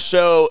be last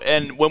show,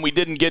 and when we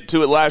didn't get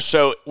to it last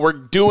show, we're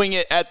doing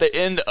it at the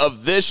end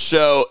of this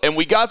show, and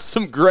we got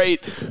some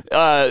great,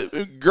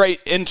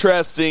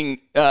 interesting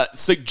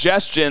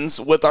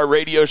suggestions with our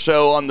radio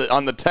show on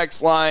the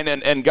text line,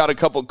 and got a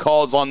couple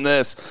calls on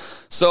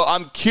this. So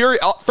I'm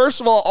curious.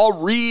 First of all,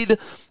 I'll read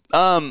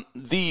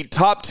the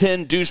top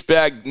 10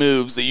 douchebag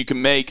moves that you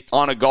can make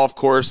on a golf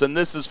course, and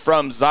this is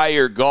from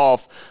Zaire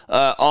Golf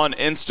on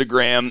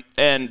Instagram.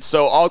 And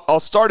so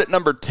I'll start at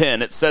number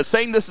 10. It says,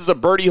 saying this is a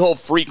birdie hole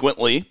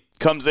frequently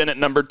comes in at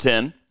number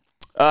 10.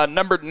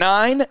 Number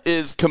 9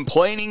 is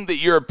complaining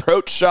that your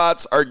approach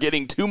shots are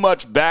getting too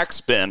much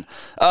backspin.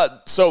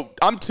 So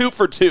I'm 2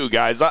 for 2,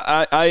 guys.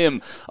 I am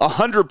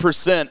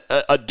 100%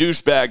 a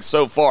douchebag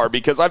so far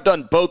because I've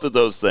done both of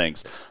those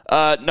things.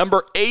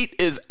 Number 8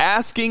 is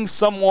asking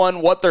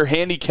someone what their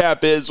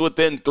handicap is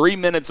within 3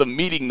 minutes of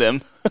meeting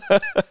them.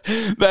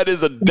 That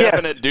is a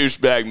definite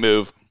douchebag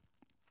move.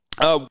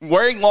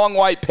 Wearing long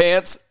white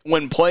pants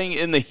when playing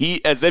in the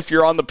heat as if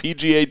you're on the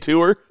PGA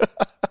Tour.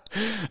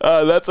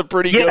 That's a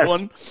pretty good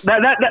one.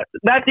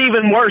 That's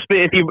even worse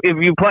if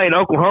you play in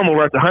Oklahoma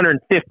where it's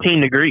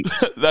 115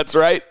 degrees. That's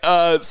right.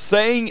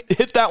 Saying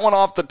hit that one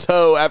off the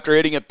toe after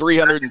hitting a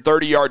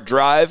 330-yard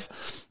drive.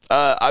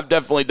 I've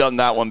definitely done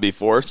that one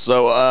before.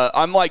 So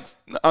I'm like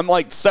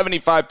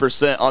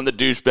 75% on the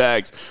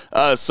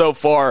douchebags so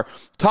far.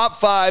 Top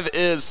 5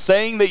 is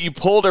saying that you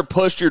pulled or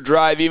pushed your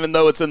drive even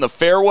though it's in the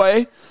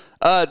fairway.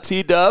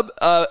 T-Dub,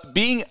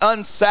 being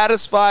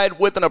unsatisfied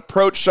with an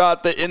approach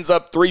shot that ends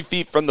up 3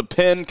 feet from the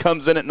pin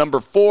comes in at number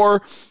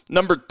 4.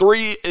 Number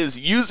 3 is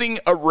using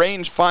a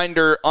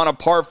rangefinder on a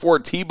par 4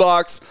 tee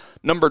box.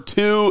 Number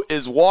 2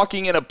 is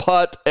walking in a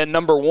putt, and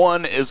number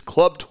 1 is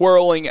club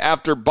twirling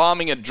after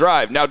bombing a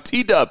drive. Now,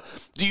 T-Dub,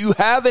 do you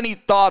have any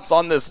thoughts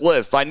on this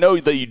list? I know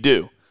that you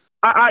do.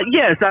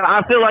 Yes,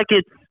 I feel like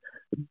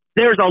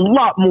there's a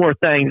lot more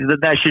things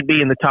that should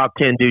be in the top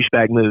 10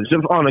 douchebag moves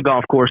on a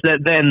golf course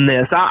than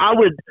this. I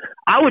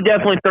would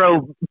definitely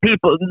throw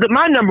people.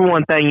 My number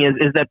one thing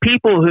is that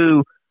people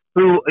who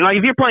like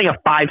if you're playing a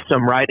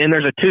fivesome, right, and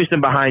there's a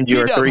twosome behind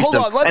you or a threesome, hold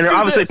on, let's and they're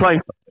obviously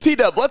playing.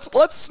 T-Dub,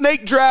 let's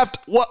snake draft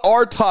what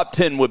our top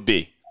 10 would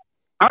be.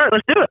 All right,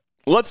 let's do it.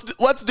 Let's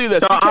do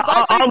this So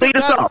because I'll lead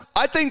us off.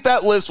 I think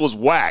that list was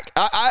whack.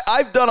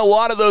 I've done a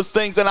lot of those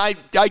things, and I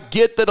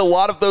get that a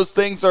lot of those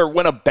things are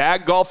when a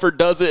bad golfer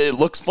does it, it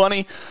looks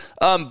funny.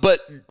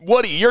 But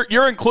Woody,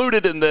 you're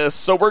included in this,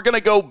 so we're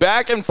gonna go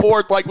back and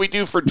forth like we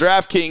do for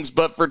DraftKings,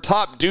 but for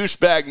top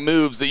douchebag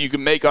moves that you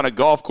can make on a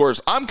golf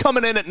course. I'm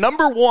coming in at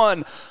number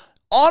 1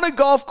 on a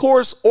golf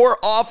course or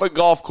off a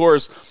golf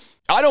course.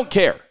 I don't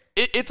care.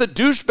 It's a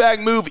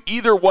douchebag move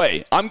either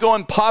way. I'm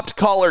going popped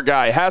collar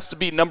guy. Has to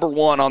be number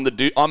 1 on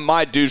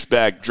my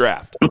douchebag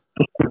draft.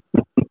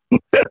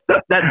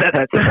 That's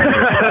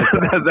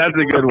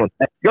a good one.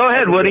 Go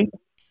ahead, Woody.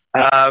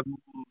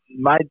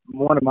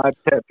 one of my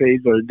pet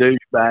peeves or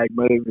douchebag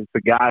move is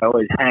the guy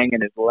always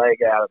hanging his leg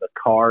out of the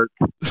cart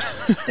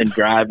and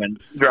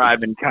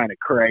driving kind of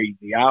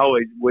crazy. I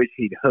always wish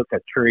he'd hook a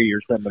tree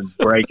or something and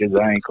break his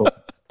ankle.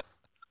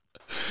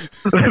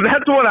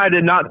 That's one I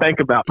did not think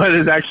about, but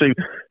it's actually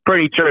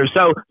pretty true.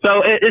 So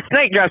it's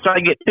snake draft, so I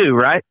get 2,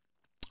 right?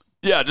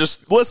 Yeah,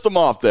 just list them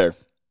off there.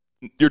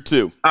 You're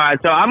 2. All right,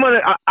 so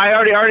I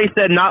already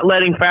said not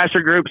letting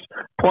faster groups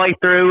play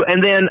through,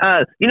 and then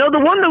the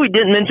one that we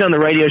didn't mention on the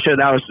radio show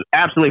that I was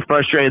absolutely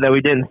frustrated that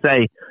we didn't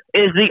say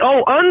is the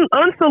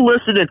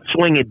unsolicited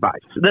swing advice.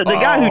 The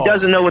guy who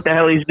doesn't know what the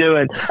hell he's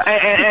doing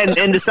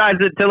and decides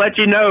to let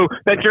you know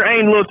that you're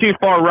aiming a little too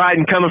far right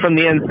and coming from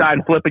the inside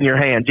and flipping your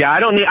hands. Yeah, I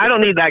don't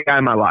need that guy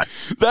in my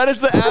life. That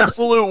is the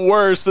absolute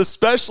worst,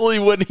 especially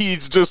when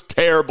he's just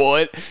terrible.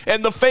 And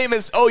the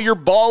famous, your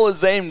ball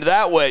is aimed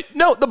that way.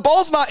 No, the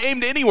ball's not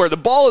aimed anywhere. The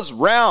ball is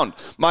round,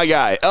 my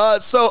guy.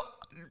 So,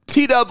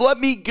 T-Dub, let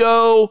me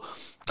go.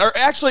 Or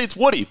actually, it's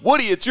Woody.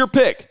 Woody, it's your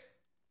pick.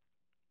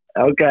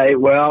 Okay,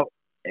 well,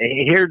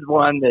 here's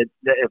one that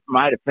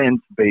might offend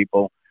some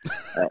people.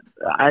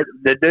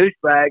 The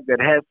douchebag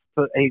that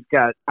he's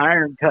got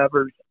iron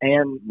covers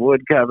and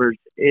wood covers.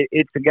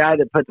 It's the guy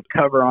that puts a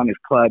cover on his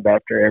club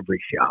after every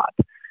shot.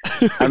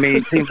 I mean,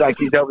 it seems like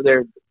he's over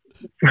there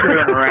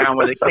screwing around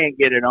with it, can't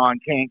get it on.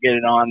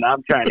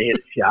 I'm trying to hit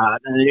a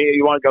shot, and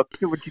you want to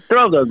go, would you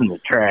throw those in the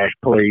trash,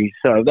 please?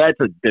 So that's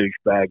a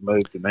douchebag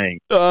move to me.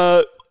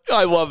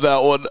 I love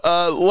that one.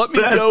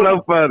 That's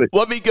so funny.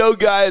 Let me go,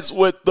 guys,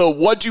 with the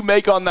what'd you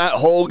make on that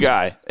hole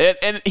guy.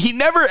 And he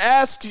never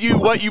asked you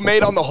what you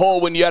made on the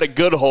hole when you had a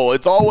good hole.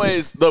 It's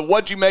always the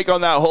what'd you make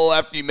on that hole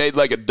after you made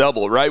like a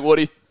double, right,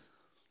 Woody?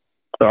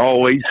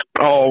 Always,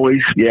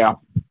 yeah.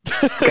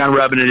 Kind of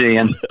rubbing it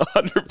in.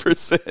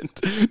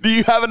 100%. Do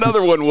you have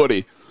another one,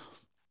 Woody?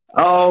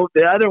 Oh,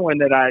 the other one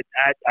that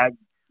I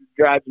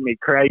drives me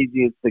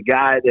crazy is the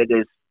guy that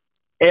is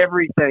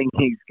everything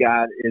he's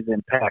got is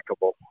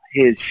impeccable.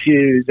 His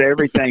shoes,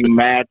 everything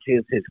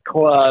matches. His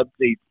clubs,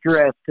 he's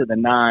dressed to the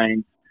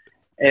nines,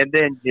 and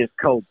then just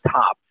cold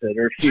tops it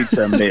or shoots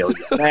a million.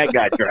 That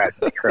guy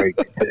drives me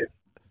crazy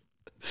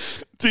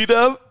too.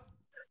 T-Dub?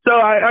 So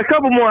a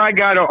couple more I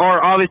got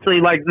are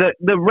obviously like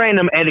the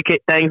random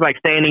etiquette things like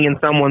standing in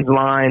someone's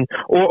line,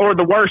 or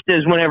the worst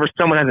is whenever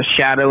someone has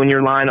a shadow in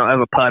your line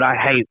of a putt. I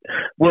hate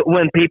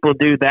when people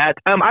do that.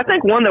 I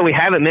think one that we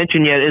haven't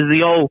mentioned yet is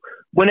the old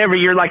whenever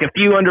you're like a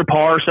few under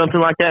par or something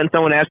like that, and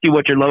someone asks you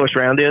what your lowest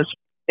round is.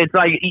 It's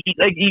like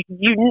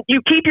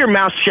you keep your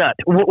mouth shut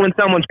when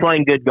someone's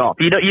playing good golf.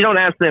 You don't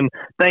ask them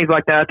things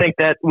like that. I think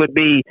that would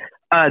be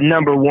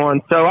number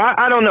one. So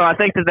I don't know. I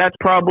think that's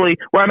probably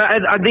where I'm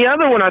at. The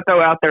other one I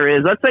throw out there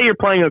is, let's say you're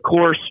playing a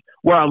course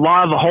where a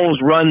lot of the holes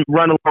run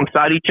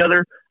alongside each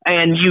other,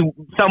 and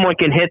someone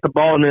can hit the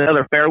ball in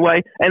another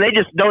fairway, and they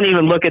just don't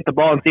even look at the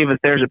ball and see if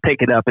it's theirs to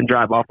pick it up and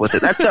drive off with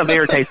it. That stuff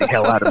irritates the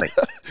hell out of me.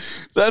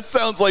 That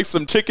sounds like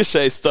some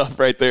Chickasha stuff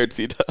right there,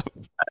 T-Dub.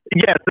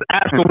 Yes,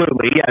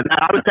 absolutely. Yeah,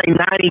 I would say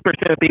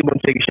 90% of people in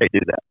Chickasha do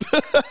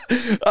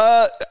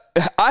that.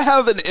 I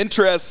have an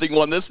interesting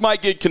one. This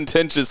might get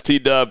contentious,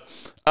 T-Dub.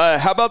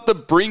 How about the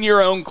bring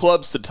your own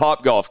clubs to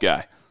Topgolf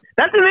guy?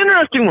 That's an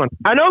interesting one.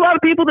 I know a lot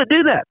of people that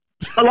do that.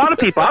 A lot of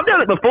people. I've done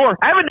it before.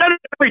 I haven't done it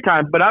every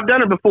time, but I've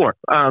done it before.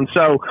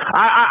 So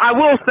I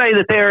will say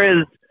that there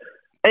is.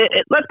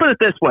 Let's put it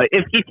this way: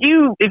 if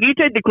you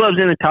take the clubs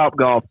into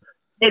Topgolf,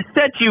 it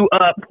sets you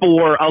up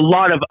for a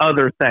lot of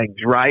other things,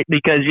 right?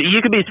 Because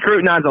you could be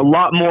scrutinized a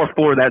lot more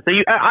for that. So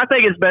I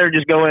think it's better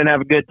just go in and have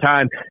a good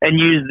time and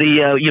use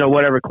the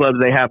whatever clubs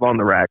they have on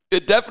the rack.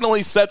 It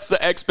definitely sets the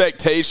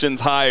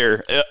expectations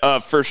higher,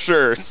 for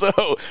sure. So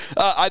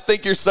I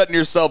think you're setting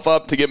yourself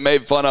up to get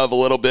made fun of a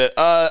little bit.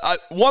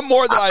 One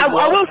more that I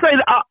will say.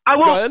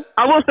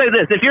 I will say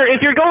this: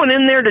 if you're going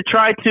in there to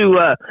try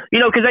to,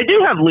 because they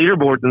do have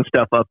leaderboards and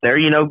stuff up there,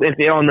 if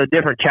they're on the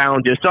different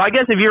challenges. So I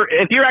guess if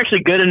you're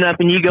actually good enough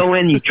and you go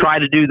in, you try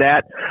to do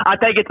that. I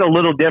think it's a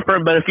little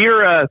different, but if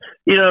you're a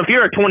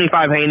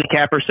 25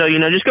 handicap or so,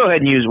 just go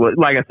ahead and use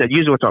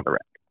what's on the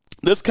rack.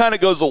 This kind of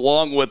goes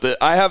along with it.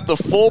 I have the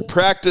full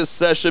practice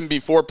session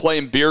before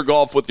playing beer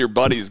golf with your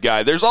buddies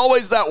guy. There's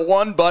always that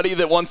one buddy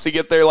that wants to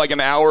get there like an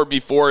hour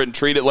before and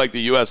treat it like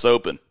the U.S.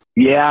 Open.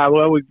 Yeah,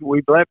 well,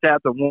 we've left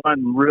out the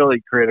one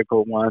really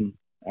critical one.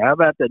 How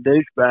about the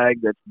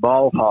douchebag that's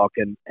ball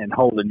hawking and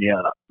holding you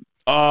up?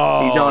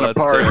 Oh, he's on a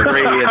par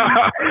 3.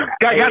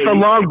 Got the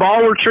long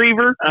ball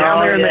retriever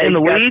down there in the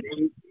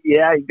weeds.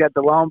 Yeah, he's got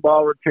the long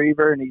ball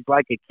retriever, and he's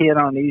like a kid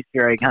on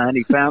Easter egg hunt.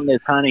 He found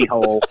this honey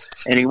hole,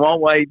 and he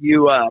won't wave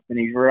you up, and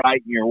he's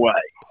right in your way,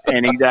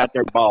 and he's out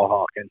there ball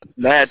hawking.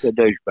 That's a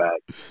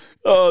douchebag.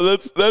 Oh,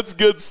 that's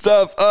good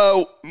stuff.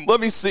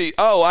 Let me see.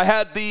 Oh, I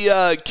had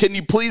the can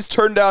you please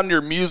turn down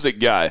your music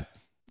guy.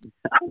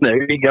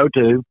 There you go,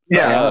 too.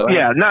 Yeah.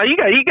 No, you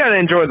got to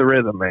enjoy the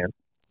rhythm, man.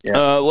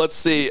 Yeah. Let's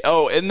see.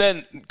 Oh, and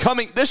then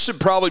this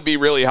should probably be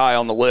really high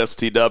on the list,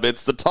 T-Dub.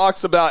 It's the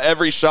talks about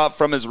every shot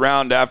from his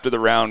round after the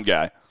round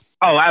guy.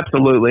 Oh,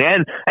 absolutely.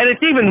 And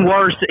it's even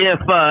worse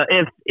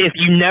if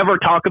you never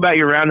talk about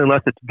your round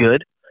unless it's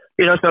good.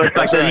 So it's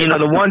like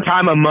the one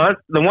time a month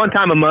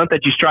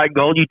that you strike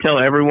gold, you tell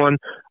everyone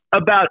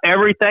about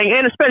everything,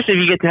 and especially if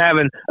you get to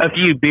having a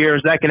few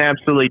beers, that can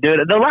absolutely do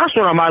it. The last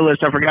one on my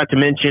list I forgot to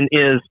mention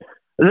is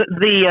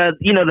the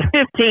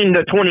 15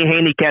 to 20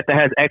 handicap that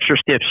has extra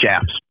stiff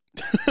shafts.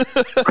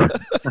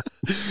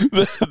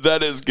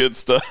 That is good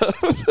stuff.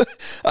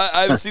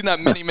 I've seen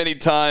that many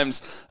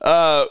times.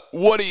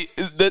 Woody,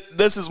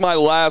 this is my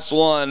last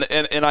one,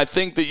 and I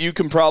think that you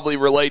can probably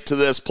relate to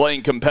this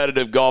playing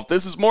competitive golf.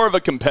 This is more of a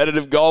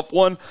competitive golf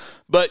one,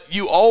 but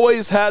you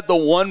always had the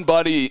one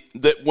buddy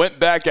that went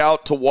back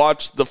out to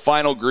watch the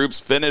final groups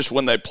finish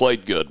when they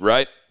played good,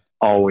 right?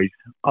 Always,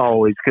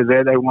 because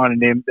they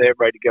wanted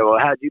everybody to go, well,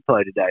 how'd you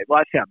play today? Well,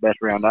 I shot best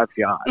round I've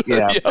got.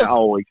 Yeah, yep.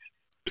 Always.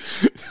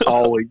 I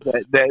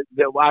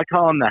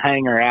call him the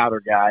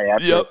hanger-outer guy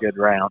after a good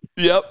round.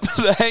 Yep,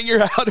 the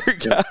hanger-outer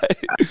guy.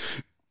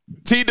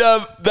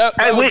 T-Dub, that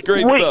was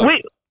great stuff.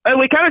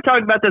 We kind of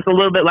talked about this a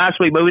little bit last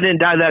week, but we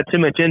didn't dive that too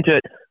much into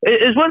it.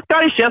 Is what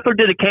Scotty Scheffler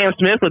did to Cam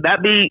Smith, would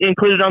that be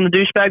included on the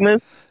douchebag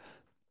move?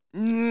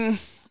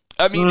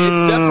 I mean,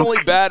 it's definitely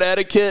bad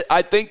etiquette.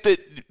 I think that,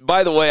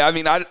 by the way, I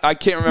mean, I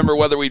can't remember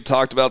whether we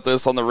talked about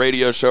this on the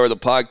radio show or the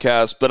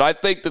podcast, but I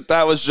think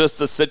that was just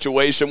a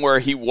situation where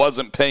he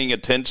wasn't paying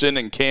attention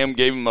and Cam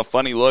gave him a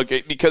funny look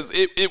because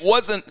it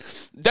wasn't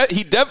 –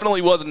 he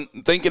definitely wasn't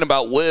thinking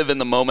about Liv in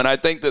the moment. I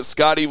think that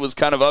Scotty was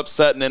kind of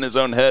upset and in his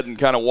own head and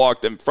kind of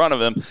walked in front of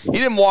him. He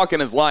didn't walk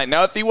in his line.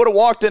 Now, if he would have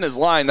walked in his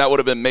line, that would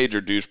have been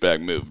major douchebag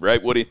move,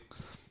 right, Woody?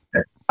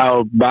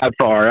 Oh, by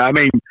far. I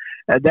mean,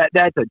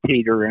 that's a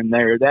teeter in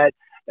there.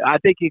 I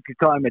think you could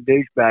call him a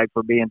douchebag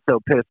for being so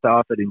pissed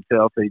off at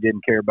himself that he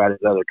didn't care about his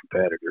other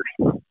competitors.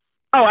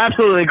 Oh,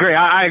 absolutely agree.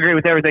 I agree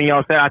with everything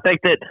y'all said. I think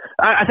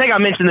I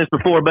mentioned this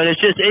before, but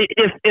it's just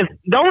if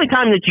the only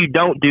time that you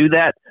don't do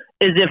that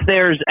is if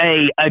there's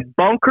a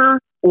bunker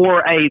or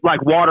a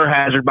water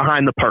hazard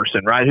behind the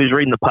person, right, who's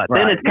reading the putt. Right.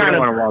 Then it's kind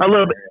of a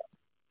little bit.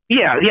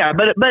 Yeah,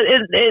 but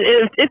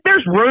if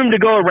there's room to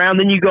go around,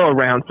 then you go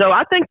around. So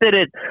I think that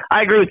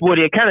I agree with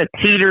Woody. It kind of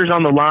teeters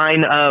on the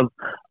line of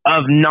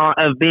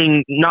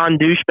being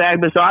non-douchebag,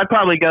 but so I'd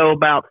probably go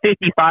about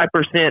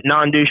 55%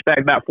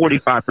 non-douchebag, about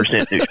 45%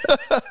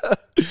 douchebag.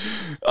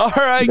 All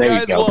right,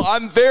 guys. Well,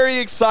 I'm very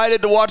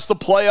excited to watch the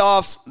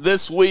playoffs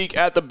this week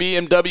at the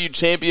BMW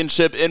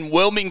Championship in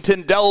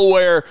Wilmington,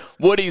 Delaware,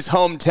 Woody's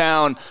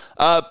hometown.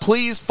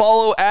 Please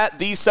follow at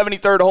the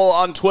 73rd Hole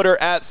on Twitter,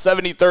 at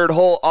 73rd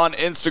Hole on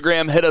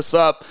Instagram. Hit us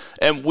up,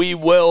 and we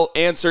will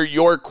answer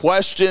your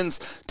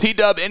questions.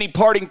 T-Dub, any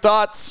parting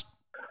thoughts?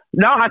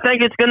 No, I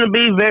think it's going to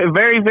be very,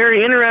 very, very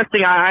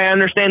interesting. I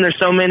understand there's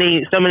so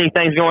many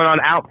things going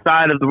on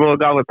outside of the World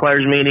Golf with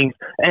Players meetings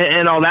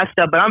and all that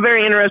stuff, but I'm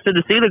very interested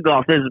to see the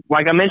golf.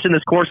 Like I mentioned,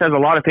 this course has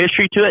a lot of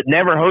history to it,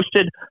 never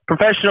hosted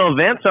professional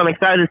events, so I'm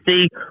excited to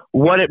see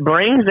what it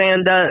brings,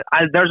 and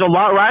there's a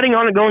lot riding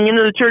on it going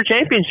into the Tour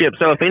Championship,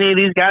 so if any of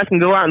these guys can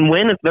go out and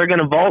win, if they're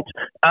going to vault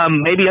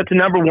maybe up to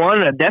number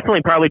one,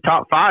 definitely probably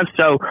top five,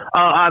 so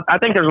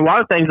I think there's a lot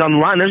of things on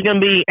the line. There's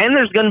going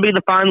to be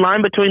the fine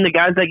line between the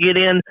guys that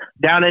get in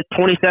down at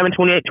 27,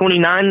 28,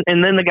 29,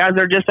 and then the guys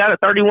that are just out at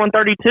 31,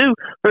 32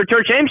 for the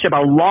Tour Championship.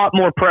 A lot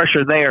more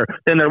pressure there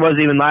than there was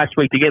even last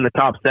week to get in the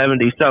top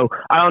 70. So,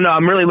 I don't know.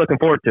 I'm really looking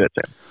forward to it,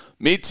 Sam.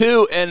 Me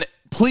too, and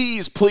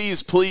please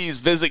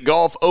visit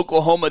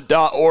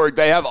golfoklahoma.org.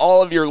 They have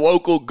all of your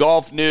local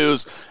golf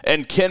news,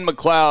 and Ken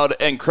McLeod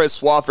and Chris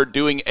Swafford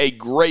doing a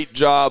great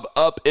job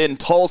up in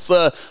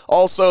Tulsa.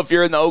 Also, if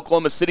you're in the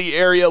Oklahoma City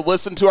area,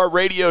 listen to our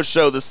radio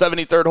show, the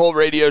 73rd Hole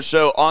radio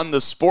show on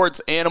the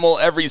Sports Animal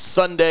every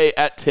Sunday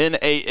at 10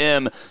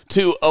 a.m.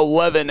 to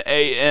 11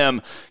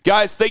 a.m.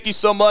 Guys, thank you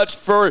so much.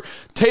 For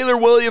Taylor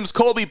Williams,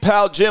 Colby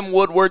Powell, Jim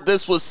Woodward,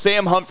 this was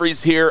Sam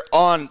Humphreys here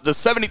on the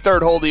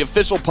 73rd Hole, the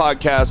official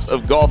podcast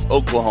of Golf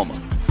Oklahoma.